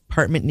an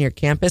apartment near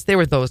campus. They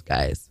were those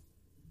guys.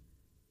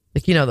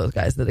 Like, those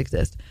guys that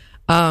exist.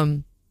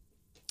 And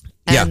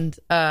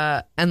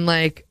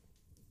like,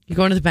 you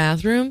go into the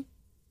bathroom?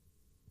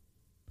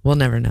 We'll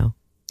never know.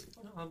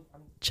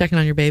 Checking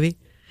on your baby?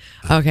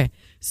 Okay.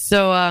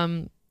 So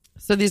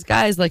So these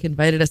guys like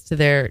invited us to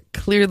their,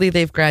 clearly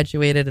they've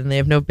graduated and they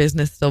have no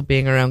business still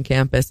being around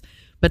campus,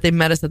 but they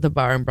met us at the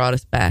bar and brought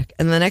us back.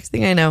 And the next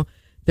thing I know,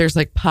 there's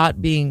like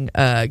pot being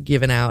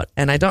given out.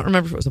 And I don't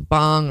remember if it was a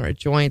bong or a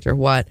joint or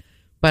what,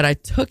 but I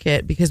took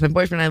it because my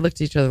boyfriend and I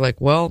looked at each other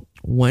like, well,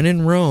 when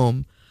in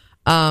Rome.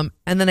 And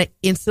then I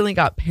instantly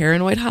got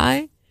paranoid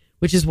high,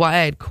 which is why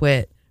I had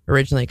quit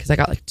originally, because I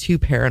got like too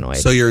paranoid.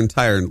 So your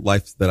entire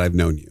life that I've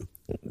known you.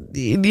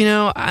 You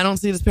know, I don't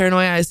see it as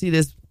paranoia. I see it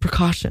as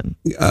precaution.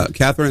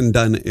 Catherine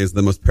Dunn is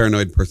the most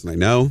paranoid person I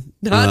know.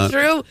 Not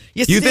true.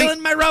 You're you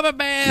stealing my rubber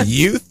band.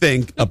 You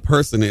think a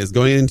person is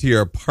going into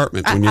your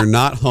apartment when you're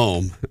not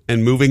home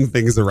and moving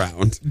things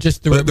around.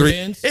 Just the rubber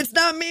bands? It's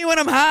not me when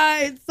I'm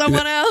high. It's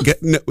someone else.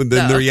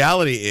 The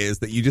reality is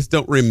that you just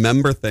don't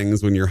remember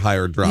things when you're high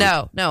or drunk.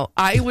 No.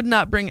 I would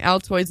not bring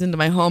Altoids into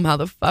my home. How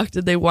the fuck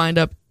did they wind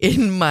up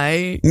in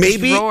my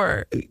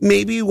drawer?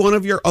 Maybe one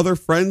of your other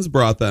friends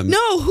brought them.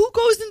 No, who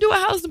goes into a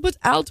house and puts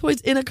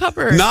Altoids in a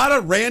cupboard? Not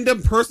a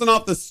random person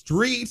off the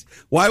street.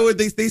 Why would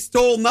they? They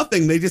stole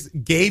nothing. They just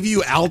gave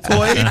you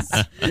Altoids.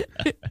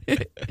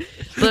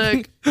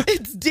 Look,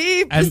 it's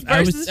deep. This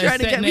person's trying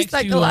to get me next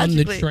to you on the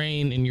psychologically.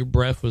 train and your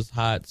breath was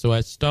hot, so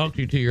I stalked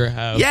you to your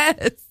house.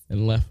 Yes.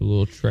 And left a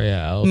little tray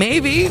out.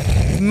 Maybe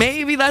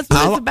that's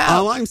what it's about.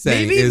 All I'm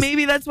saying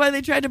maybe that's why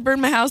they tried to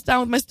burn my house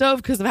down with my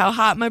stove, because of how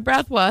hot my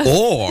breath was.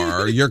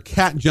 Or your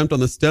cat jumped on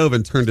the stove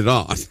and turned it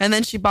on. And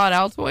then she bought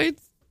Altoids.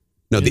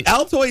 No, the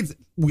Altoids,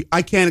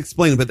 I can't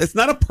explain, but it's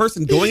not a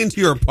person going into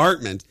your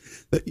apartment.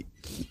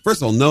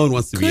 First of all, no one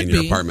wants to be in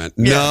your apartment.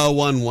 Yeah. No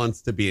one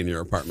wants to be in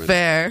your apartment.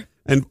 Fair.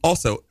 And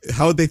also,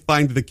 how would they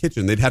find the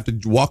kitchen? They'd have to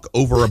walk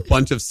over a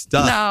bunch of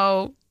stuff.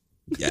 No.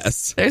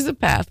 Yes. There's a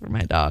path for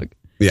my dog.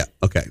 Yeah,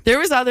 okay. There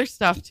was other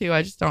stuff, too.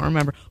 I just don't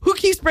remember. Who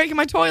keeps breaking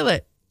my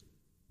toilet?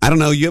 I don't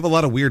know. You have a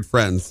lot of weird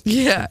friends.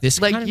 Yeah, This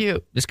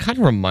kind of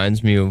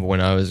reminds me of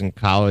when I was in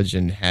college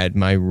and had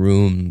my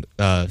room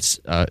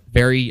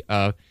very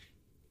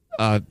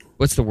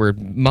what's the word?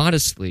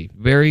 Modestly,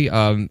 very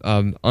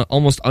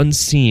almost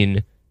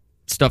unseen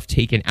stuff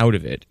taken out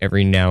of it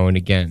every now and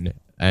again.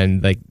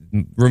 And like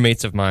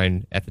roommates of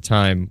mine at the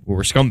time who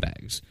were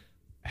scumbags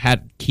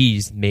had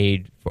keys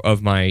made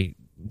of my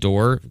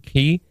door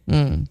key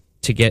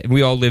to get.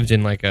 We all lived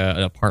in like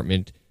an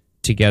apartment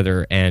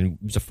together, and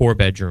it was a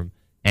 4-bedroom.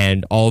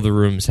 And all the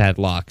rooms had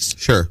locks.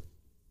 Sure.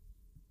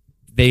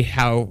 They,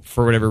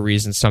 for whatever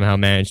reason, somehow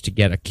managed to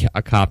get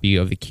a copy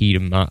of the key to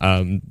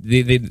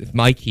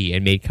my key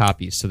and made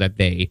copies so that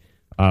they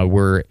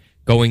were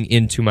going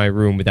into my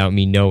room without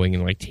me knowing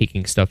and like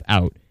taking stuff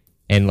out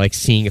and like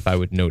seeing if I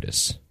would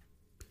notice.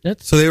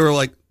 So they were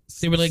like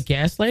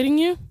gaslighting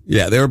you?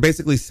 Yeah, they were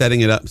basically setting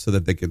it up so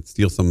that they could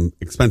steal some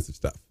expensive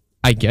stuff.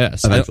 I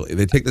guess. Eventually,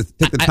 they take the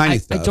tiny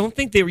stuff. I don't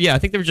think they were. Yeah, I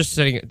think they were just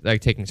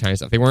taking tiny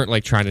stuff. They weren't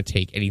like trying to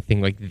take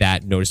anything like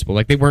that noticeable.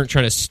 Like they weren't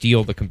trying to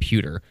steal the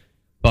computer,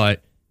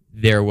 but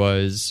there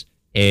was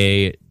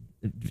a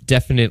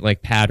definite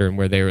like pattern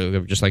where they were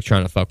just like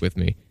trying to fuck with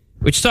me,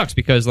 which sucks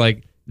because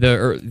like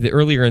the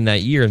earlier in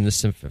that year in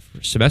this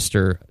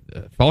semester,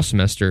 fall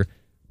semester,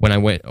 when I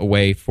went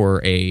away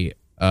for a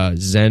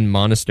Zen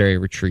monastery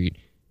retreat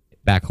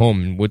back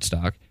home in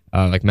Woodstock,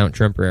 like Mount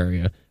Tremper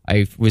area.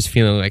 I was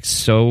feeling like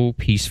so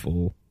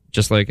peaceful,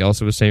 just like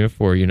Elsa was saying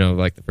before, you know,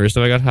 like the first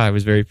time I got high, I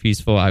was very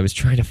peaceful. I was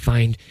trying to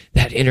find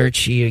that inner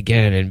chi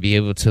again and be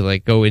able to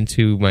like go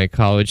into my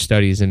college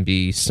studies and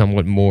be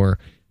somewhat more,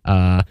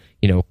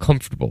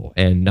 comfortable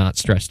and not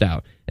stressed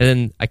out. And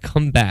then I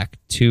come back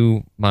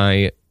to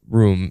my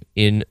room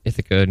in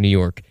Ithaca, New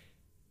York,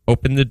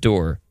 open the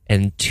door,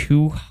 and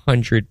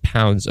 200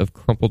 pounds of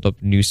crumpled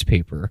up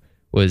newspaper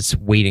was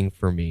waiting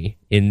for me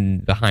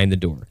behind the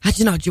door. How'd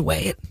you know? Did you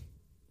weigh it?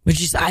 Would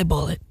you just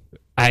eyeball it?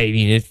 I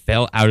mean, it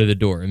fell out of the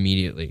door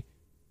immediately.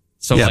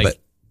 So, yeah, but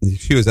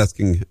she was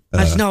asking.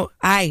 How'd you know?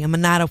 I am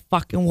not a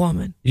fucking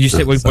woman. You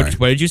said what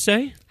did you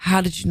say?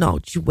 How did you know?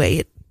 Did you weigh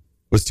it?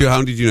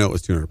 How did you know it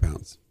was 200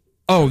 pounds?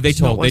 Oh, they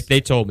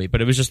told me,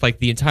 but it was just like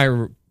the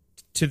entire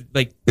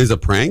It was a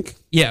prank?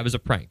 Yeah, it was a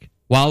prank.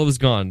 While it was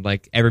gone,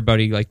 like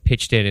everybody like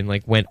pitched in and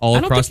like went all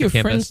across the campus.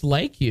 I don't think your friends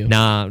like you.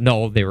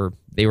 No,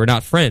 they were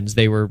not friends.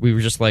 We were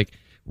just like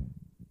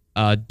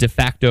de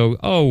facto,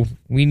 oh,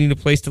 we need a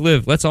place to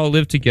live. Let's all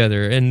live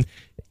together. And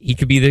he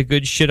could be the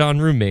good shit on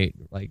roommate.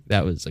 Like,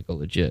 that was like a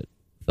legit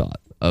thought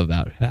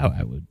about how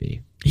I would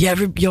be. Yeah,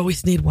 you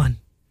always need one.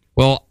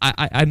 Well,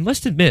 I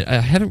must admit,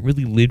 I haven't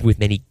really lived with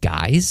many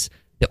guys.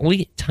 The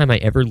only time I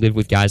ever lived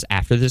with guys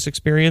after this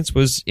experience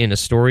was in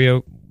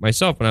Astoria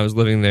myself when I was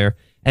living there.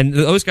 And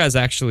those guys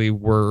actually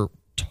were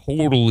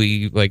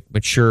totally like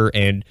mature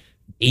and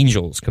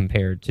angels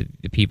compared to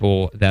the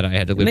people that I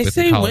had to live with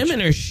in college. They say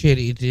women are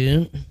shitty,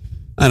 dude.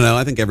 I don't know.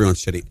 I think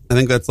everyone's shitty. I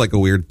think that's like a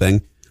weird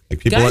thing. Like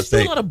people guys that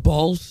say do a lot of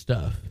ball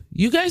stuff.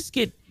 You guys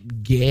get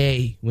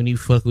gay when you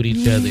fuck with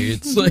each other.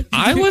 It's like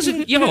I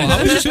wasn't.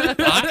 I was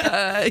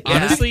just.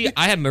 Honestly,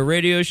 I had my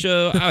radio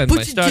show. I had my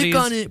Put your studies. dick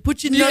on it.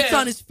 Put your nuts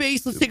on his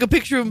face. Let's take a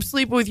picture of him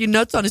sleeping with your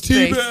nuts on his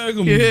face. Teabag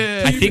 'em.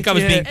 Yeah. I think I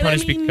was being And I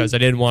punished mean- because I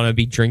didn't want to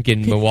be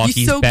drinking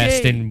Milwaukee's so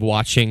Best gay. and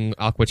watching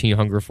Aqua Teen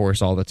Hunger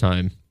Force all the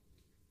time.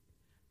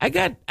 I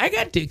got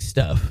dick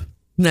stuff.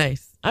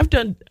 Nice. I've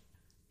done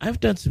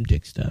some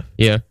dick stuff.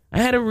 Yeah.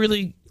 I had a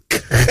really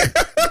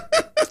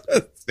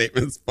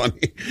Statement's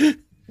funny.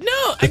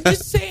 no. I'm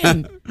just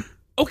saying.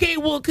 Okay,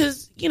 well,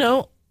 because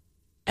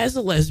as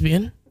a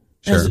lesbian,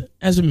 Sure.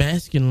 as a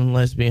masculine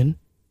lesbian,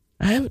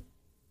 I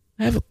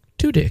have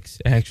 2 dicks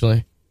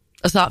actually.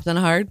 A soft and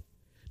a hard.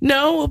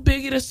 No, a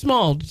big and a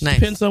small. Just Nice.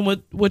 depends on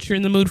what you're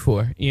in the mood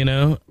for,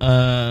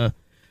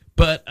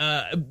 But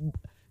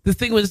the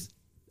thing was,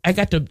 I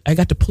got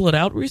to pull it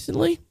out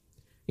recently.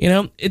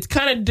 It's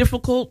kind of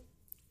difficult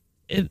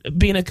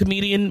being a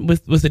comedian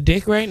with a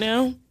dick right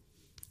now,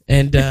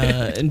 and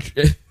and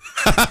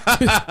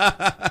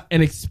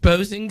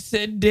exposing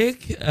said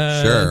dick.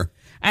 Sure.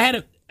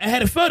 I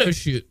had a photo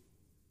shoot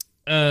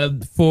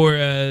for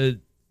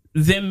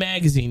Them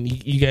magazine.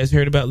 You guys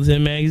heard about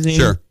Them magazine?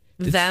 Sure.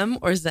 Them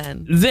or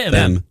Zen?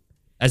 Them.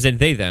 As in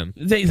they, them.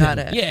 They Got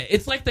them. it. Yeah,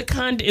 it's like the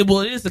Condé.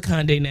 Well, it is the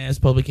Condé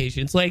Nast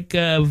publication. It's like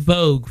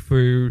Vogue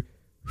for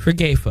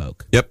gay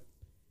folk. Yep.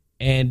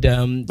 And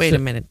Wait a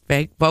minute.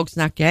 Vogue's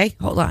not gay?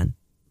 Hold on.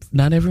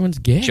 not everyone's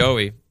gay.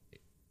 Joey,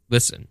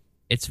 listen.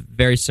 It's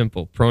very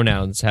simple.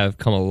 Pronouns have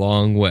come a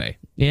long way.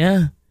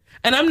 Yeah.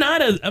 And I'm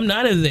not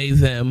a they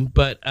them,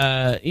 but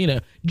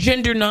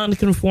gender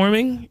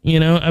non-conforming.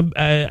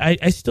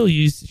 I still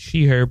use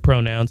she her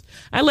pronouns.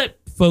 I let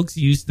folks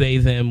use they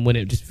them when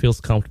it just feels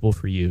comfortable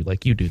for you.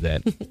 Like you do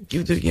that.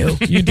 You do you.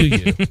 You do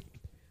you.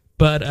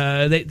 But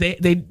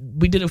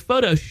we did a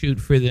photo shoot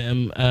for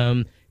them,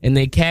 and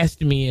they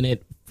cast me in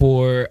it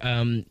for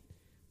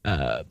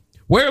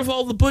Where Have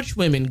All the Butch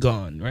Women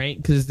Gone? Right?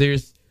 Because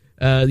there's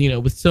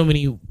with so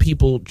many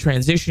people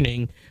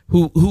transitioning,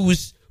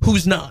 who's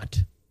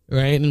not.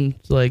 Right, and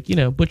it's like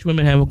butch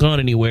women haven't gone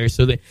anywhere,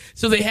 so they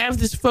have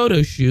this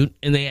photo shoot,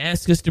 and they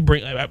ask us to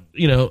bring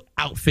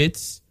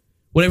outfits,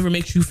 whatever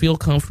makes you feel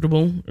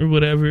comfortable or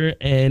whatever,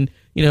 and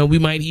we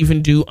might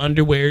even do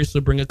underwear, so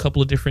bring a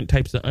couple of different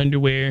types of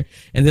underwear,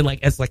 and then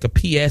as a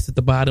PS at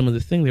the bottom of the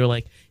thing, they're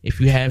like,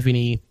 if you have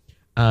any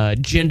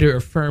gender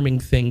affirming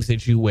things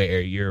that you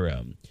wear,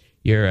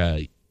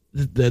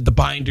 the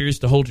binders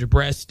to hold your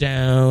breasts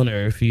down,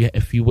 or if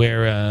you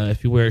wear a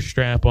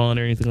strap on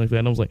or anything like that.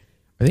 And I was like,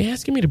 are they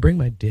asking me to bring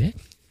my dick?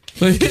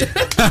 Yes,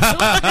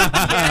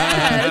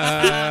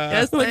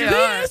 Like, they are they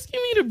are. asking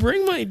me to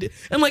bring my dick?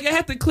 And I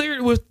have to clear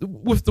it with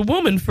the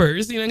woman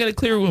first. I got to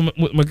clear it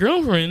with my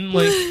girlfriend.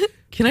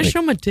 Can I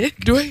show my dick?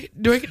 Do I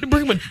get to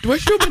do I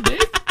show my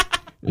dick?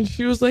 And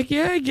she was like,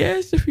 yeah, I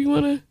guess if you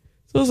want to.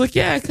 So I was like,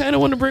 yeah, I kind of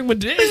want to bring my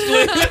dick.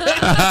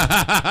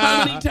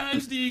 How many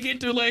times do you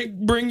get to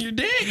bring your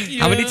dick?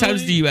 How many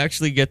times do you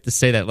actually get to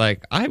say that?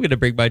 I'm going to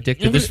bring my dick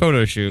to this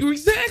photo shoot.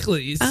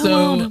 Exactly. I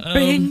So wanna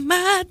bring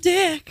my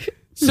dick.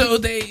 So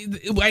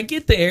I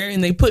get there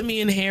and they put me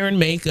in hair and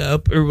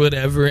makeup or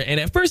whatever. And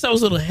at first I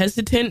was a little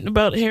hesitant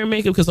about hair and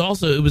makeup because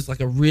also it was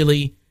a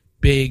really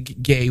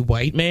big gay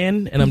white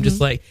man. And I'm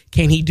just like,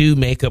 can he do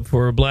makeup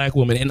for a black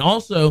woman? And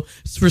also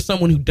for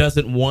someone who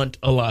doesn't want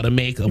a lot of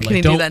makeup. Can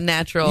you do that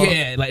natural?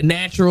 Yeah,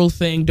 natural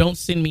thing. Don't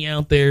send me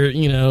out there,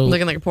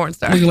 Looking like a porn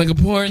star. looking like a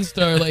porn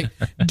star.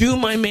 Do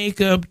my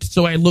makeup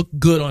so I look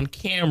good on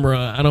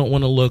camera. I don't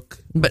want to look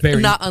But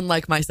very not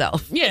unlike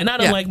myself. yeah,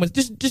 not unlike my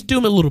just do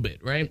him a little bit,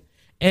 right?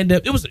 And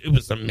it was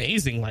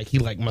amazing. He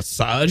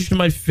massaged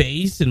my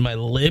face and my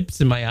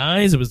lips and my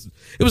eyes. It was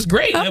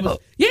great. Oh.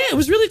 It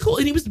was really cool.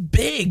 And he was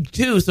big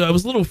too, so I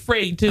was a little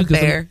afraid too.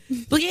 Bear.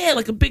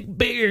 Like a big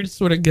bear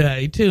sort of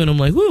guy too. And I'm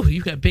like, whoo,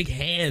 you've got big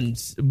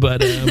hands.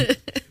 But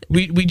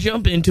we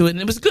jump into it and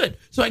it was good.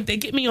 So they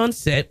get me on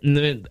set and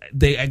then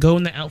I go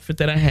in the outfit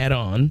that I had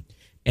on,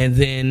 and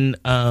then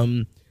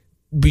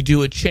we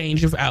do a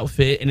change of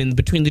outfit, and in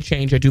between the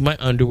change I do my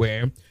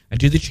underwear. I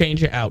do the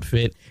change of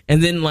outfit,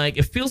 and then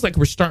it feels like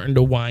we're starting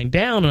to wind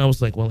down, and I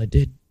was like, well, I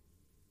did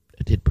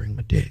bring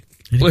my dick.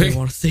 Anybody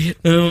want to see it?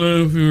 I don't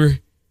know if we were.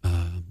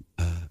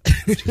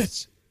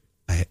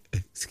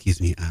 Excuse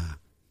me.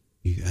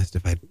 You asked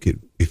if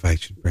I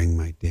should bring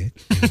my dick.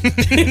 I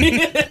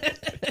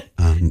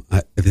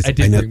did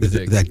bring the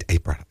dick. I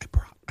brought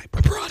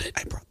it.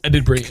 I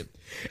did bring it.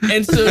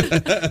 And so,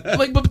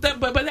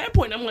 but by that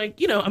point, I'm like,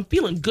 I'm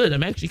feeling good.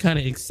 I'm actually kind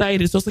of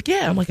excited. So it's like,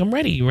 yeah, I'm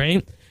ready,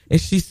 right? And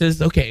she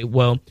says, okay,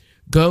 well,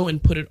 go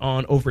and put it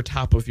on over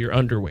top of your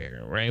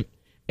underwear, right?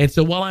 And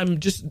so while I'm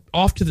just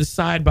off to the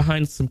side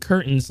behind some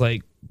curtains,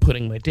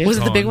 putting my dick on. Was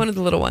it the big one or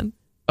the little one?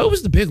 Oh, it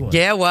was the big one.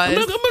 Yeah, it was.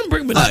 I'm gonna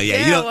bring my Oh dick.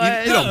 yeah,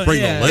 Yeah, you don't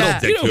bring yeah. the little Yeah.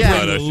 dick You to don't the bring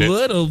photo a shoot.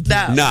 little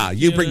dick. No. Nah,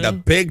 you bring the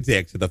big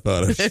dick to the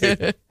photo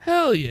shoot.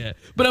 Hell yeah.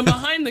 But I'm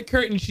behind the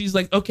curtain. She's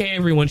like, okay,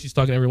 everyone. She's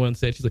talking to everyone.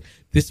 She's like,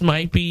 this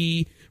might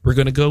be, we're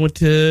going to go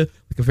into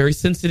a very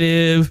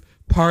sensitive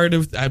part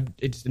of. I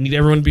just need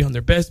everyone to be on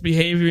their best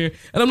behavior,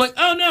 and I'm like,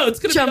 oh no, it's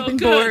gonna Jumping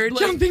be all board,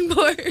 good. Like, jumping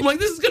board. I'm like,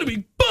 this is gonna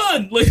be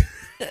fun. Like,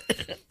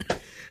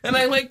 and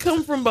I like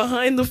come from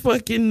behind the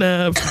fucking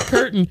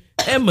curtain,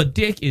 and my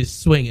dick is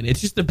swinging.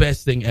 It's just the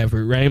best thing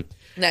ever, right?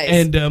 Nice.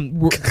 And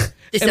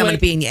Just and, I'm gonna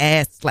like, be in your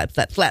ass. Slap,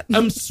 slap, slap.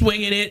 I'm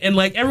swinging it, and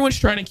like everyone's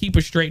trying to keep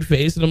a straight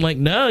face, and I'm like,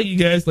 no, you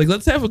guys, like,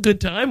 let's have a good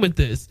time with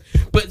this.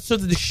 But so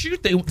the shot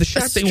a they want to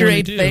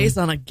straight do, face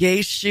on a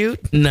gay shoot.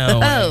 no,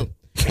 Oh.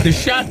 the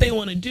shot they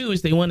want to do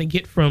is they want to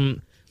get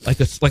from like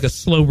a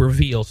slow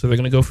reveal. So they're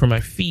gonna go from my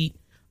feet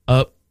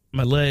up,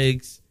 my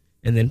legs,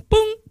 and then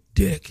boom,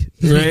 dick,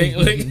 right?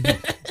 Like,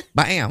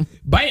 Bam.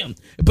 bam.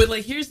 But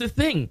like, here's the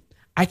thing.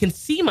 I can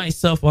see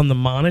myself on the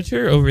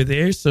monitor over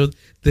there, so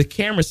the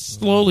camera's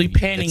slowly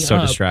panning It's so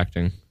up.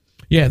 distracting.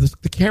 Yeah,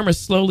 the camera's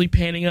slowly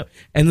panning up,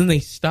 and then they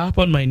stop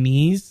on my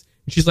knees.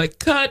 And she's like,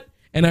 cut.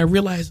 And I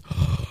realize,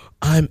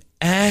 I'm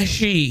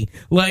ashy.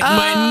 Like,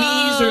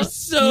 my knees are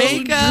so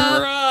makeup.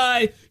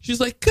 dry. She's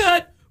like,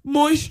 cut,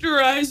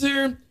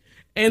 moisturizer.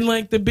 And,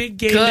 like, the big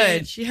gay man.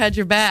 Good. She had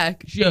your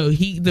back. Yo,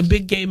 the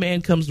big gay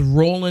man comes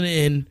rolling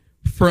in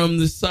from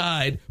the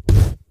side,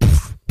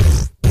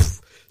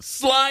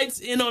 slides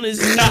in on his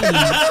knees.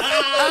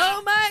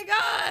 Oh my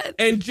god.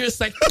 And just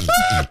like,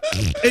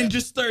 and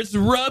just starts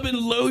rubbing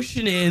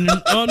lotion in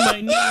on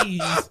my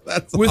knees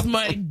with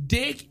my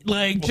dick,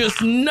 like,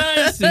 just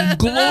nice and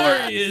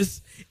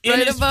glorious in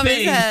Right his above his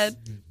face. head.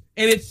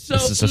 And it's so.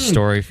 This is a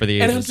story for the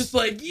ages. And I'm just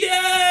like,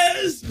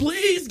 yes,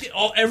 please get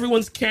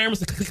everyone's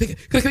cameras. Like, click,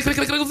 click, click, click, click,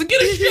 click, click. I was like,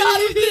 get a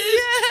shot of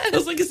this. I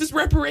was like, is this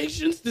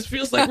reparations? This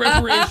feels like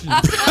reparations.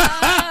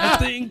 I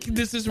think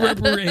this is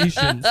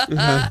reparations.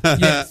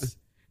 Yes.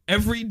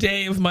 Every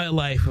day of my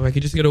life, if I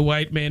could just get a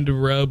white man to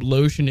rub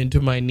lotion into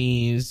my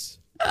knees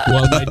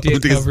while my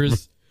dick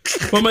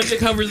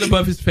hovers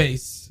above his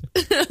face.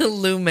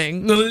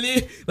 Looming.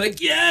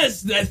 Like,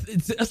 yes. I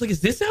was like,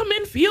 is this how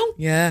men feel?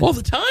 Yeah. All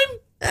the time?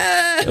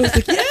 I was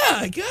like, yeah,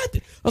 I got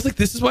it. I was like,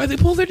 this is why they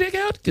pull their dick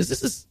out? Because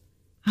this is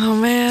Oh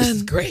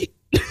man. great.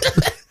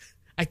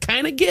 I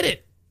kind of get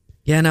it.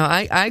 Yeah, no,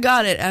 I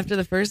got it after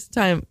the first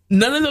time.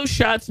 None of those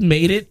shots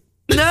made it.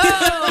 No.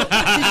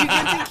 Did you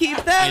get to keep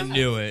them?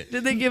 knew it.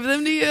 Did they give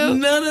them to you?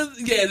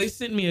 They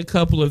sent me a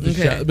couple of the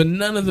Okay. shots, but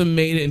none of them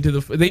made it into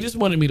the. They just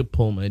wanted me to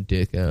pull my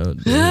dick out.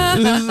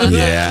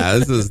 Yeah,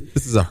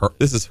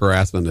 this is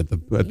harassment at the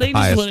They just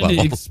highest wanted level.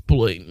 to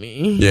exploit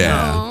me.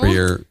 Yeah,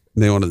 Aw.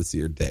 they wanted to see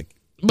your dick.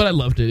 But I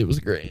loved it. It was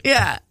great.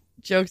 Yeah.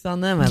 Joke's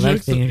on them. I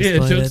like being Yeah,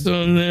 exploited. jokes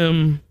on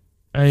them.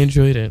 I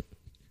enjoyed it.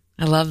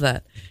 I love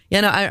that.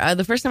 Yeah, no, I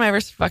the first time I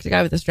ever fucked a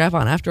guy with a strap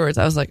on afterwards,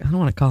 I was like, I don't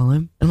want to call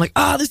him. And I'm like,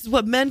 oh, this is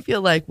what men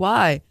feel like.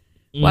 Why?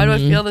 Why do I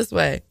feel this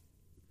way?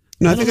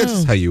 No, I I think don't that's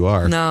just know. how you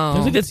are. No.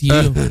 I think that's you.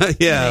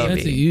 Yeah,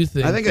 That's a you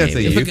thing. I think that's a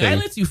if you a guy thing.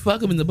 lets you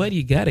fuck him in the butt,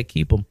 you gotta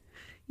keep him.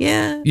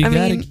 Yeah. You I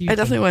gotta mean, keep I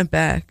definitely them. went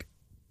back.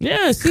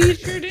 Yeah, see, you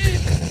sure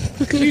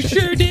did. You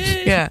sure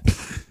did. Yeah.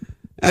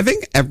 I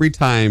think every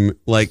time,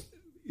 like,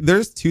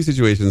 there's two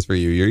situations for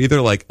you. You're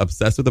either like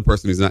obsessed with the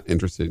person who's not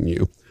interested in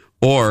you,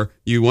 or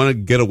you want to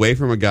get away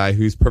from a guy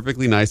who's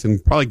perfectly nice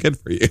and probably good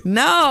for you.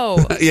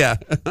 No. Yeah.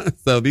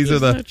 So these are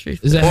No the.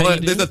 truth. Is that Well, how you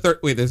do? there's a third.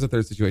 Wait, there's a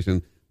third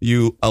situation.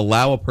 You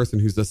allow a person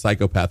who's a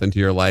psychopath into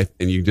your life,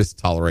 and you just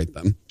tolerate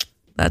them.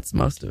 That's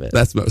most of it.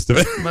 That's most of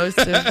it. Most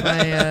of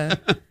my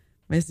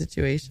my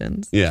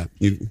situations. Yeah,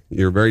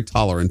 you're very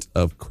tolerant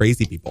of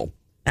crazy people.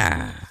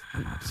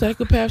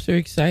 Psychopaths are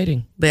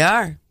exciting. They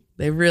are.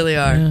 They really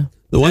are. Yeah.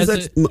 The ones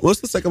As that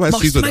most of the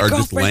psychopaths she's with are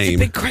just lame.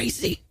 been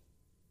crazy.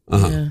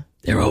 Yeah.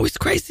 They're always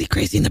crazy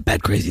in the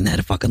bed, crazy in that.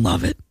 I fucking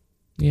love it.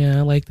 Yeah,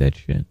 I like that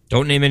shit.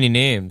 Don't name any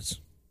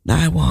names. No,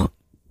 I won't.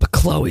 But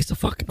Chloe's the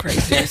fucking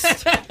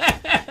craziest.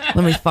 Let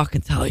me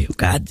fucking tell you.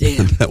 God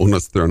damn. That one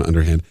was thrown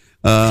underhand.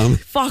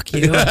 Fuck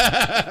you.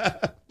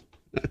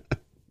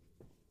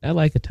 I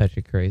like a touch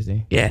of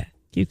crazy. Yeah.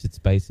 Keeps it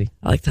spicy.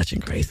 I like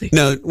touching crazy.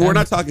 No, we're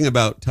not talking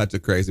about touch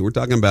of crazy. We're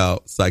talking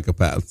about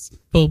psychopaths.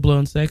 Full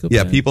blown psychopath.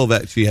 Yeah, people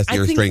that she has to I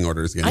get think- restraining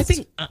orders against. I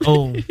think,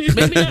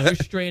 maybe not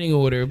restraining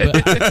order,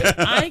 but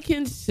I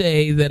can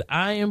say that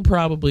I am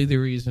probably the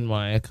reason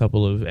why a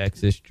couple of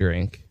exes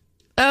drink.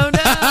 Oh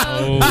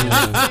no.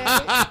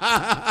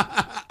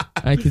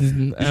 I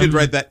can. you should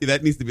write that.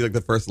 That needs to be like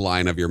the first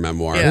line of your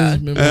memoir. Yeah.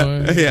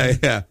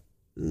 Yeah.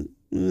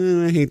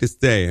 I hate to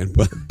say it,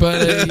 but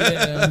But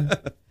yeah,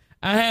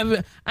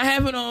 I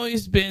haven't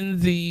always been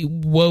the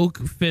woke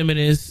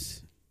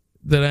feminist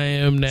that I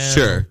am now.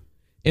 sure.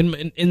 In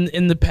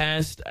the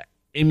past,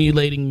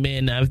 emulating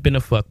men, I've been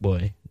a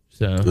fuckboy.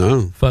 So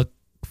Oh.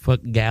 fuck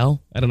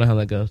gal. I don't know how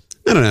that goes.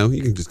 I don't know.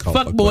 You can just call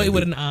Fuck it boy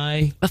with an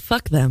I. But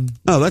fuck them.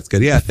 Oh, that's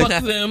good. Yeah. Fuck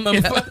them. I'm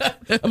a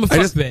fuck I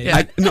just,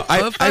 bae.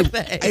 Oh, fuck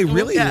bae. I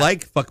really Yeah.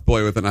 like fuck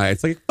boy with an eye.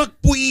 It's like fuck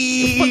boy.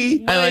 I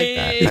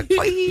like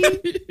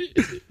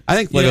that. I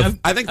think Yeah, Flavor,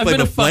 I think I've been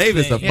Flavor a fuck Flav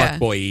is a bae. fuck Yeah.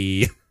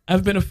 boy.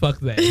 I've been a fuck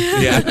bae.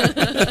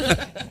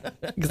 Yeah.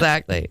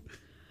 Exactly.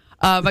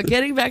 But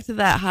getting back to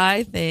that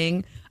high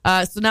thing,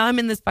 so now I'm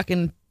in this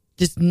fucking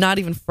just not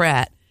even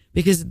frat,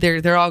 because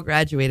they're all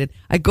graduated.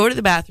 I go to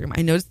the bathroom.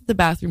 I notice that the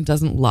bathroom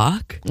doesn't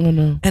lock. Oh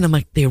no! And I'm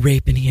like, they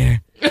rape in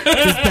here. This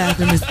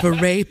bathroom is for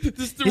rape.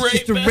 It's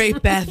just a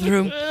rape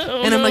bathroom.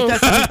 And I'm like,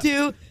 that's what they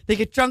do. They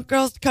get drunk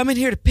girls to come in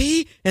here to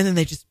pee, and then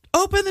they just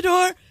open the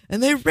door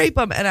and they rape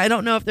them. And I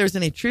don't know if there's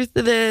any truth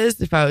to this,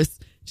 if I was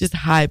just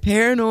high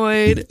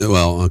paranoid.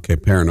 Well, okay,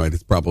 paranoid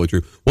is probably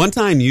true. One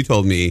time you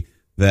told me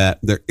that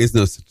there is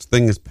no such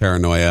thing as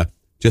paranoia,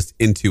 just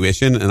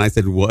intuition. And I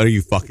said, what are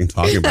you fucking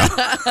talking about?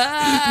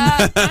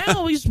 I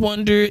always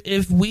wonder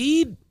if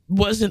weed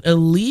wasn't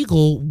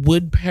illegal,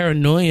 would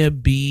paranoia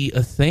be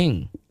a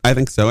thing? I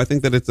think so. I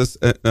think that it's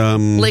a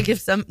Like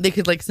if they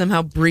could like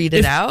somehow breed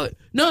it out.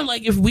 No,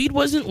 like if weed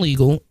wasn't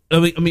legal, I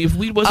mean if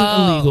weed wasn't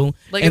illegal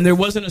like and if- there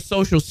wasn't a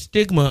social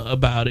stigma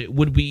about it,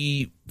 would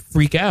we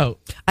freak out?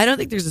 I don't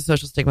think there's a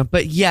social stigma,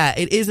 but yeah,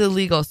 it is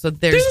illegal. So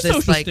there's a this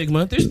social like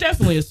stigma. There's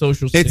definitely a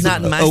social stigma. It's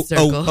not in my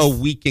circles. a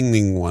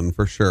weakening one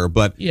for sure.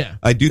 But Yeah,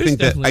 I do there's think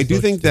that definitely I do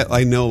social think that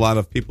I know a lot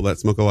of people that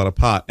smoke a lot of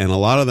pot, and a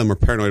lot of them are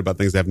paranoid about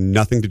things that have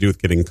nothing to do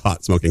with getting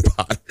caught smoking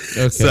pot.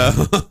 Okay. So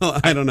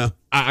I don't know.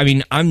 I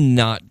mean, I'm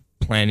not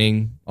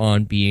planning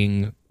on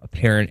being a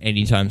parent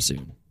anytime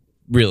soon.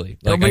 Really.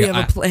 Nobody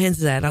ever plans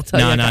that. I'll tell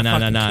you, I got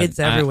fucking kids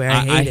everywhere.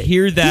 I hate it.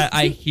 hear that.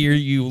 I hear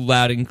you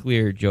loud and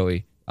clear,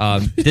 Joey.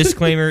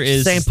 Disclaimer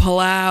is Saying pull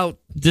out.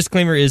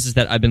 disclaimer is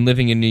that I've been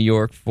living in New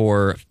York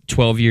for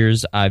 12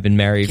 years. I've been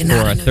married You're for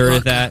not a a New third of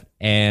Yorker. that,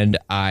 and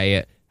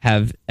I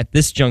have at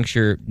this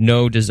juncture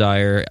no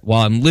desire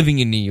while I'm living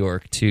in New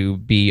York to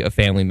be a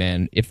family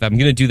man. If I'm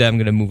going to do that, I'm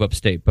going to move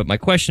upstate. But my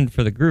question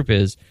for the group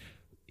is,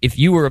 if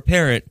you were a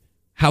parent,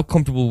 how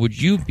comfortable would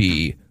you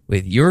be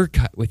with your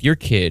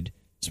kid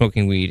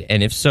smoking weed,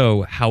 and if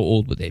so, how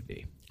old would they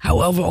be?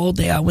 However old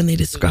they are when they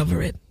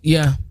discover it.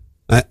 Yeah.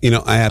 I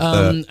have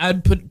to.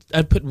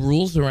 I'd put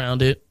rules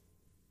around it.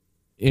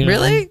 You know?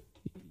 Really?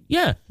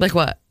 Yeah. Like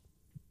what?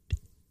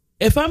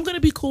 If I'm gonna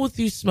be cool with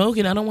you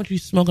smoking, I don't want you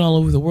smoking all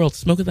over the world.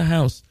 Smoke at the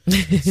house.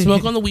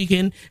 Smoke on the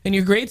weekend, and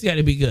your grades got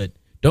to be good.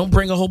 Don't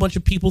bring a whole bunch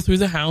of people through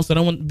the house. I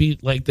don't want to be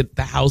like the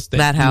house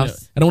That you know,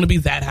 house. I don't want to be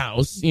that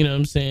house. You know what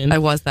I'm saying? I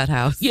was that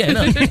house. Yeah,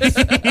 no.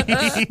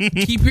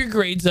 Keep your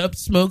grades up.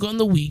 Smoke on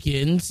the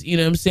weekends. You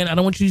know what I'm saying? I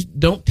don't want you.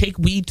 Don't take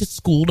weed to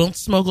school. Don't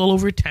smoke all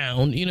over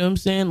town. You know what I'm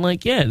saying?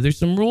 Like, yeah, there's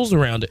some rules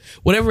around it.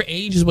 Whatever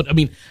age is what. I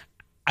mean,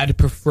 I'd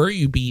prefer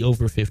you be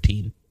over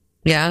 15.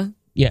 Yeah.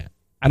 Yeah,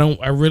 I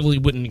really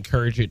wouldn't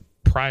encourage it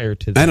prior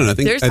to that. I don't know.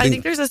 I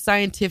think there's a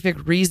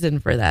scientific reason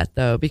for that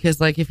though,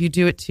 because like if you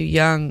do it too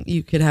young,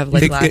 you could have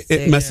like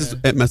lasting.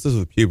 it messes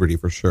with puberty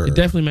for sure. It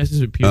definitely messes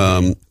with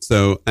puberty.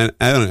 So I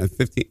don't know.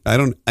 15. I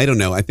don't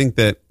know. I think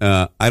that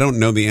I don't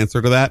know the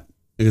answer to that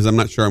because I'm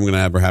not sure I'm going to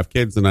ever have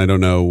kids, and I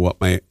don't know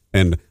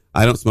and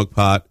I don't smoke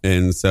pot,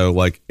 and so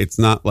like it's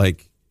not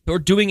like Or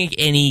doing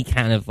any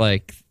kind of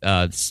like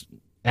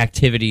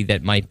activity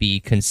that might be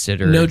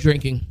considered No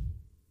drinking.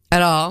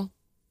 At all.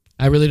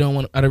 I really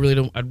don't.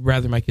 I'd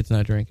rather my kids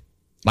not drink.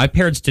 My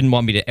parents didn't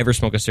want me to ever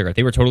smoke a cigarette.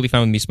 They were totally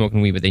fine with me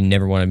smoking weed, but they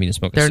never wanted me to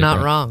smoke a They're cigarette.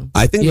 not wrong.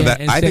 I think Yeah,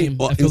 that and I same. think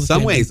well, I feel in the some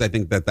same ways way. I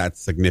think that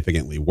that's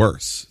significantly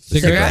worse.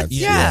 Cigarettes?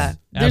 Yeah.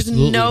 There's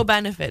Absolutely. no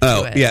benefit to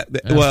Oh it. yeah.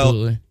 Well,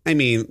 Absolutely. I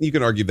mean, you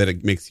could argue that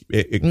it makes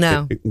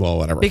No. well,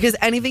 whatever. Because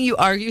anything you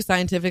argue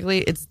scientifically,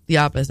 it's the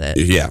opposite.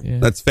 yeah,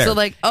 that's fair. So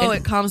like,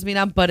 it calms me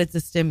down, but it's a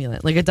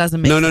stimulant. Like it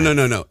doesn't make No.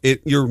 sense.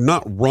 You're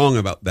not wrong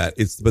about that.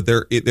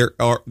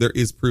 There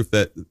is proof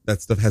that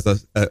stuff has a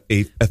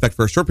effect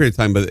for a short period of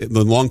time, but in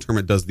the long term,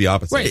 it does the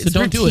opposite. Right. So It's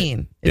don't do it.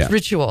 routine. It's Yeah.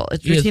 ritual.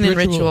 It's Yeah, it's routine and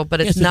ritual. ritual, but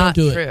Yeah, it's so don't not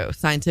do it. true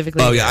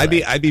scientifically. Oh yeah, I'd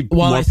be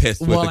more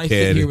pissed with while a I sit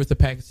kid here with a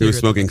pack of who was cigarettes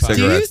smoking in my pocket.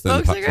 Do you cigarettes than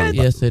smoke pot. cigarettes?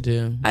 Yes, I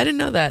do. I didn't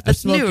know that. That's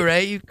smoked new, it.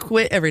 right? You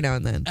quit every now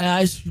and then.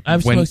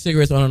 I've When- smoked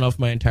cigarettes on and off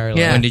my entire life.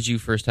 Yeah. When did you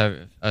first have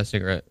a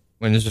cigarette?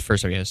 When was the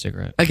first time you had a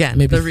cigarette? Again,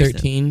 Maybe the reason.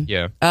 13.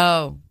 Yeah.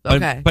 Oh, But,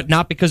 okay. but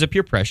not because of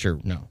peer pressure,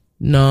 no.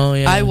 No,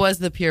 yeah. I was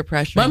the peer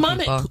pressure. My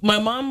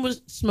mom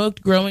was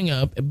smoked growing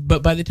up,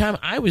 but by the time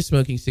I was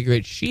smoking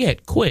cigarettes, she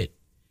had quit.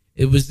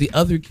 It was the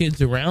other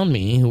kids around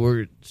me who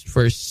were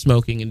first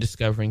smoking and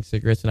discovering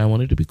cigarettes, and I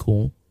wanted to be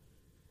cool.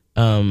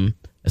 I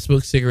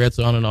smoked cigarettes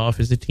on and off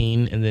as a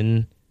teen, and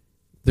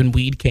then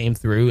weed came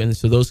through, and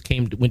so those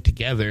went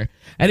together.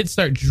 I didn't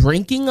start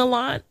drinking a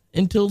lot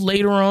until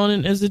later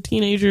on as a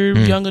teenager,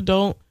 young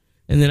adult,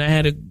 and then I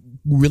had a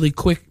really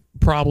quick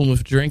problem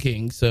with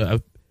drinking, so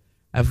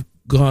I've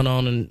gone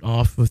on and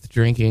off with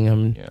drinking.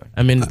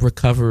 I'm in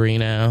recovery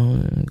now.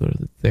 I go to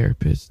the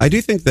therapist. I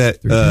do think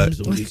that 3 times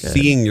a week.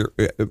 seeing your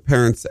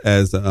parents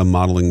as a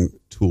modeling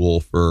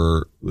tool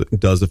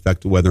does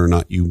affect whether or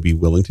not you be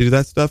willing to do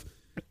that stuff.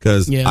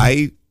 Because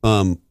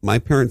my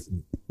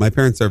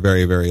parents are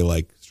very, very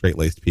like straight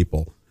laced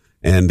people,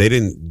 and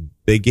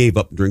they gave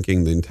up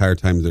drinking the entire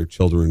time their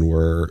children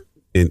were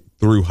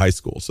through high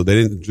school. So I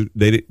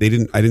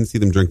didn't see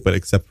them drink, but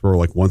except for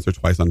like once or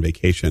twice on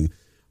vacation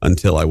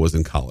until I was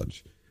in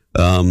college.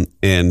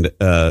 And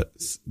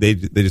they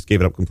just gave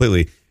it up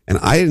completely. And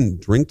I didn't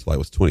drink till I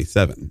was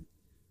 27.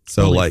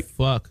 So Holy like,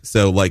 fuck.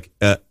 so like,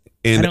 I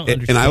don't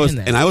and I was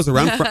understand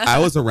that. I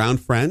was around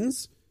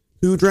friends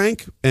who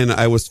drank, and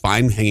I was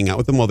fine hanging out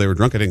with them while they were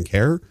drunk. I didn't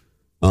care.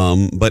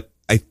 But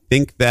I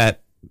think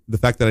that the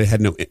fact that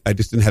I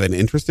just didn't have an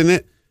interest in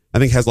it, I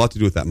think has a lot to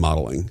do with that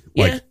modeling.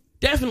 Yeah,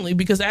 definitely,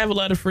 because I have a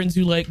lot of friends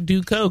who like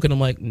do coke, and I'm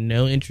like,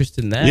 no interest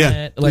in that.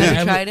 Yeah. Like, Have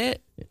you tried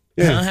it?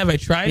 Have I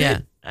tried Yeah.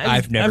 it?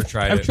 I've never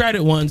tried it. I've tried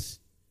it once.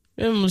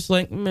 And I'm just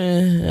like,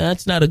 meh,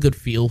 that's not a good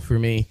feel for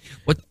me.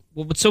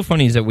 What's so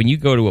funny is that when you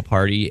go to a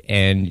party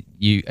and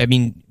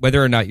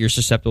whether or not you're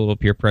susceptible to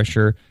peer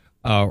pressure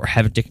or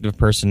have addictive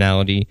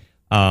personality,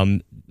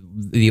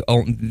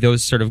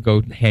 those sort of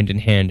go hand in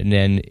hand. And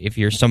then if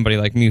you're somebody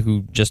like me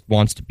who just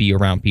wants to be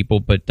around people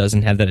but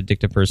doesn't have that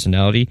addictive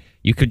personality,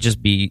 you could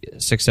just be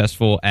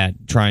successful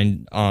at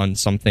trying on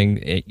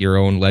something at your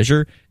own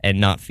leisure and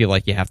not feel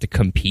like you have to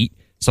compete.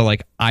 So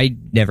like I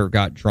never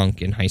got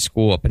drunk in high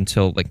school up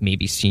until like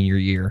maybe senior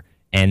year,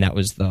 and that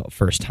was the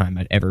first time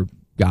I'd ever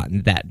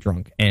gotten that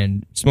drunk.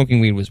 And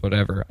smoking weed was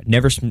whatever. I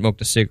never smoked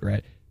a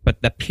cigarette.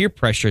 But the peer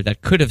pressure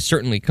that could have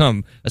certainly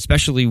come,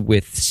 especially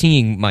with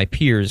seeing my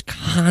peers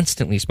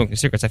constantly smoking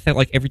cigarettes. I felt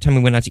like every time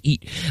we went out to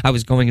eat, I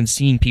was going and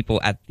seeing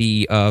people at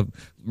the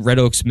Red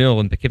Oaks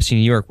Mill in Poughkeepsie,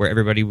 New York, where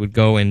everybody would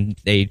go and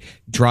they'd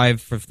drive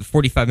for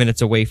 45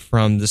 minutes away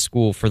from the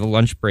school for the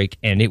lunch break,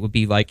 and it would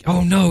be like, oh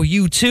no,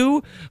 you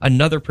too?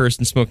 Another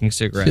person smoking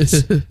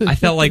cigarettes. I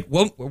felt like,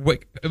 well,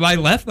 wait, am I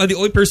left? Am I the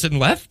only person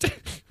left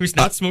who's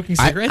not smoking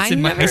cigarettes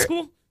in my high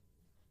school?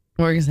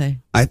 What were you going to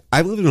say?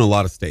 I've lived in a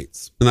lot of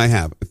states, and I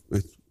have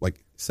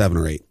like 7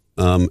 or 8.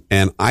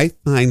 And I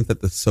find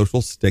that the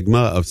social stigma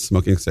of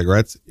smoking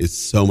cigarettes is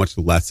so much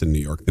less in New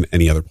York than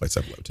any other place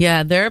I've lived.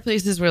 Yeah, there are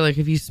places where like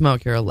if you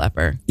smoke, you're a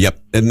leper. Yep,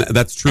 and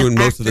that's true in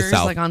most of the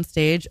South. Like on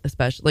stage,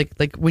 especially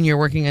like when you're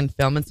working in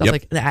film and stuff, Yep.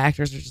 like the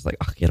actors are just like,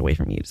 oh, get away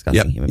from me, you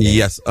disgusting human being.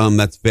 Yes,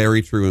 that's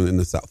very true in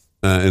the South.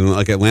 And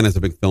like Atlanta's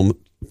a big film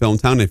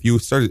town. If you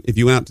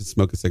went out to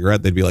smoke a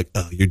cigarette, they'd be like,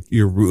 oh,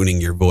 you're ruining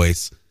your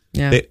voice.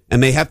 Yeah.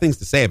 And they have things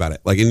to say about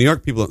it. Like in New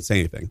York, people don't say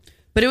anything.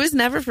 But it was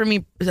never for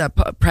me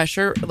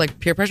pressure, like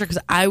peer pressure,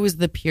 because I was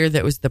the peer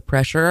that was the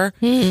pressurer.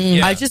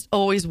 Yeah. I just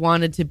always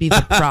wanted to be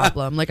the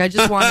problem. Like I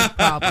just wanted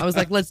problem. I was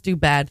like, let's do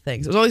bad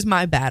things. It was always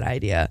my bad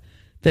idea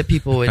that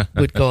people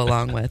would go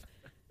along with.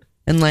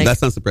 And like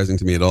that's not surprising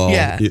to me at all.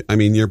 Yeah. I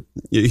mean,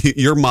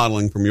 you're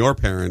modeling from your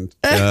parent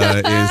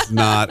is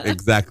not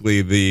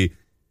exactly the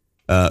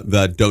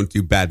don't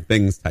do bad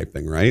things type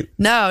thing, right?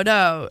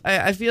 No.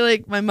 I feel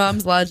like my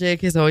mom's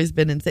logic has always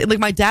been insane. Like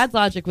my dad's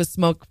logic was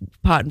smoke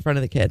pot in front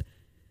of the kid.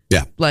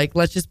 Yeah. Like,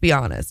 let's just be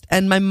honest.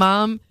 And my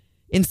mom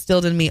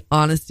instilled in me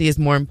honesty is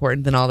more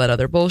important than all that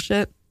other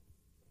bullshit.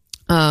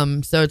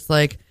 So it's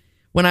like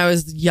when I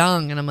was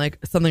young and I'm like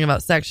something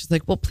about sex, she's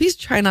like, well, please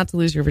try not to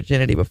lose your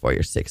virginity before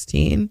you're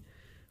 16.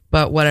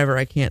 But whatever,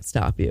 I can't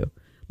stop you.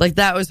 Like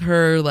that was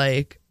her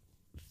like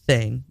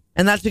thing.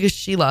 And that's because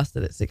she lost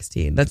it at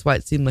 16. That's why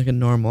it seemed like a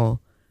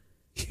normal.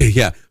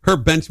 Yeah. Her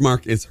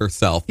benchmark is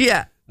herself.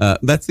 Yeah.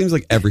 That seems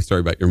like every story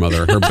about your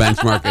mother. Her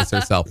benchmark is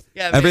herself.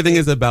 Yeah, everything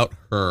is about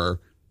her.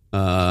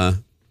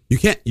 You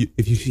can't.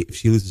 If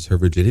she loses her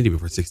virginity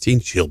before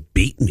 16, she'll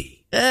beat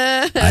me.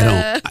 I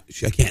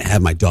can't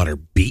have my daughter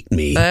beat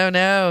me. I don't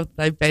know.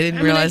 I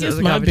didn't realize it was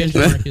a my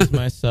competition. benchmark is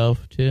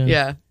myself too.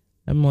 Yeah.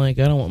 I'm like,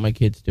 I don't want my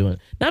kids doing it.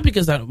 Not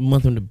because I don't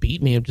want them to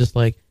beat me. I'm just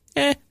like,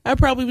 I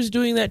probably was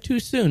doing that too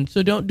soon,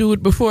 so don't do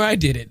it before I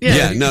did it.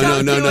 Yeah, no.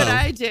 Don't do what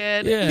I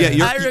did.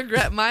 Yeah. I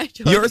regret my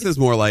choice. Yours is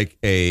more like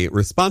a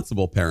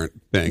responsible parent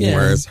thing, Yeah.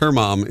 whereas her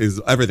mom is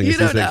everything. You is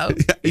don't know.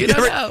 You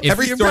don't know.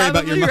 Every You're story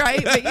about your probably mom.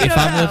 right, but you If don't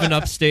I'm know. living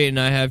upstate and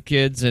I have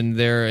kids and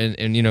they're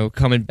and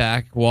coming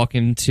back,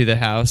 walking to the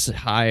house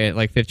high at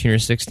like 15 or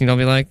 16, I'll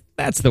be like,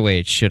 that's the way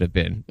it should have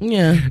been.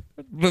 Yeah.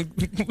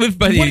 Live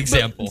by the What-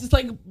 example. but It's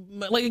like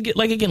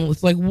again,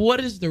 it's like,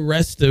 what is the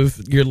rest of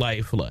your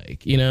life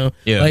like? You know,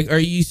 Yeah. like, are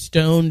you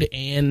stoned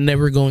and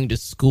never going to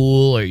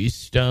school? Are you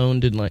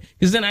stoned and like?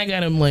 Because then I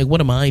got him like,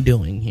 what am I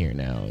doing here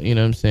now? You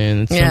know what I'm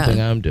saying? It's Yeah.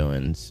 something I'm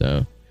doing.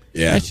 So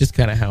Yeah. that's just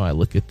kind of how I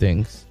look at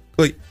things.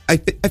 Like, I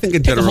think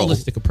in Take a general,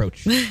 holistic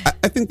approach.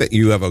 I think that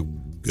you have a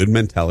good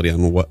mentality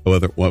on what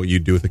you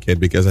do with a kid,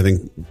 because I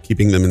think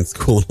keeping them in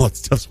school and all that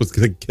stuff was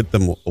going to get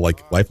them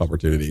like life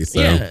opportunities. So.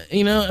 Yeah,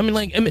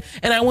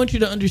 and I want you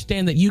to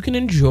understand that you can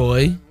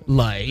enjoy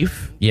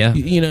life. Yeah.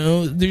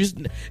 There's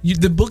the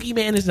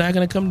boogeyman is not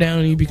going to come down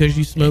on you because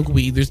you smoke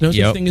weed. There's no such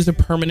Yep. thing as a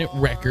permanent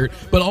record,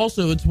 but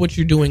also it's what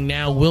you're doing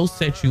now will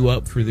set you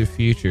up for the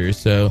future.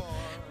 So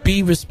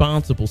be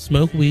responsible,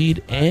 smoke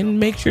weed, and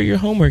make sure your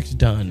homework's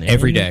done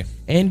Every day.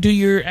 and do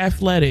your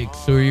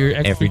athletics or your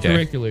Every day.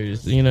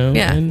 extracurriculars.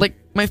 Yeah, and, like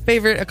my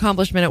favorite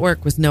accomplishment at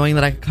work was knowing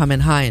that I could come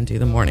in high and do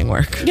the morning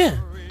work. yeah,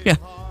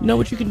 know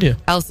what you can do.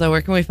 Elsa,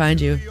 where can we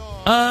find you?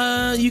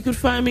 You can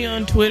find me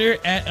on Twitter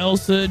at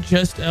Elsa,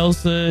 just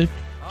Elsa.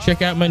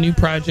 Check out my new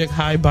project,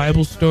 High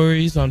Bible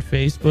Stories, on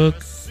Facebook.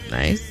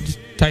 Nice. Just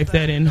type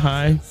that in,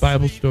 High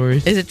Bible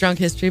Stories. Is it drunk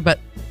history, but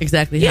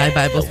exactly high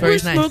Bible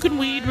stories? We're Nice. smoking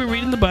weed, we're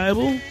reading the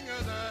Bible.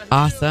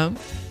 Awesome.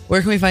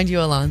 Where can we find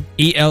you, Alon?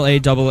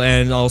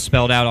 ELANN, all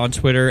spelled out on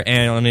Twitter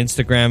and on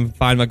Instagram.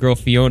 Find my girl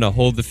Fiona.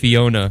 Hold the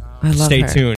Fiona. I love Stay her. tuned.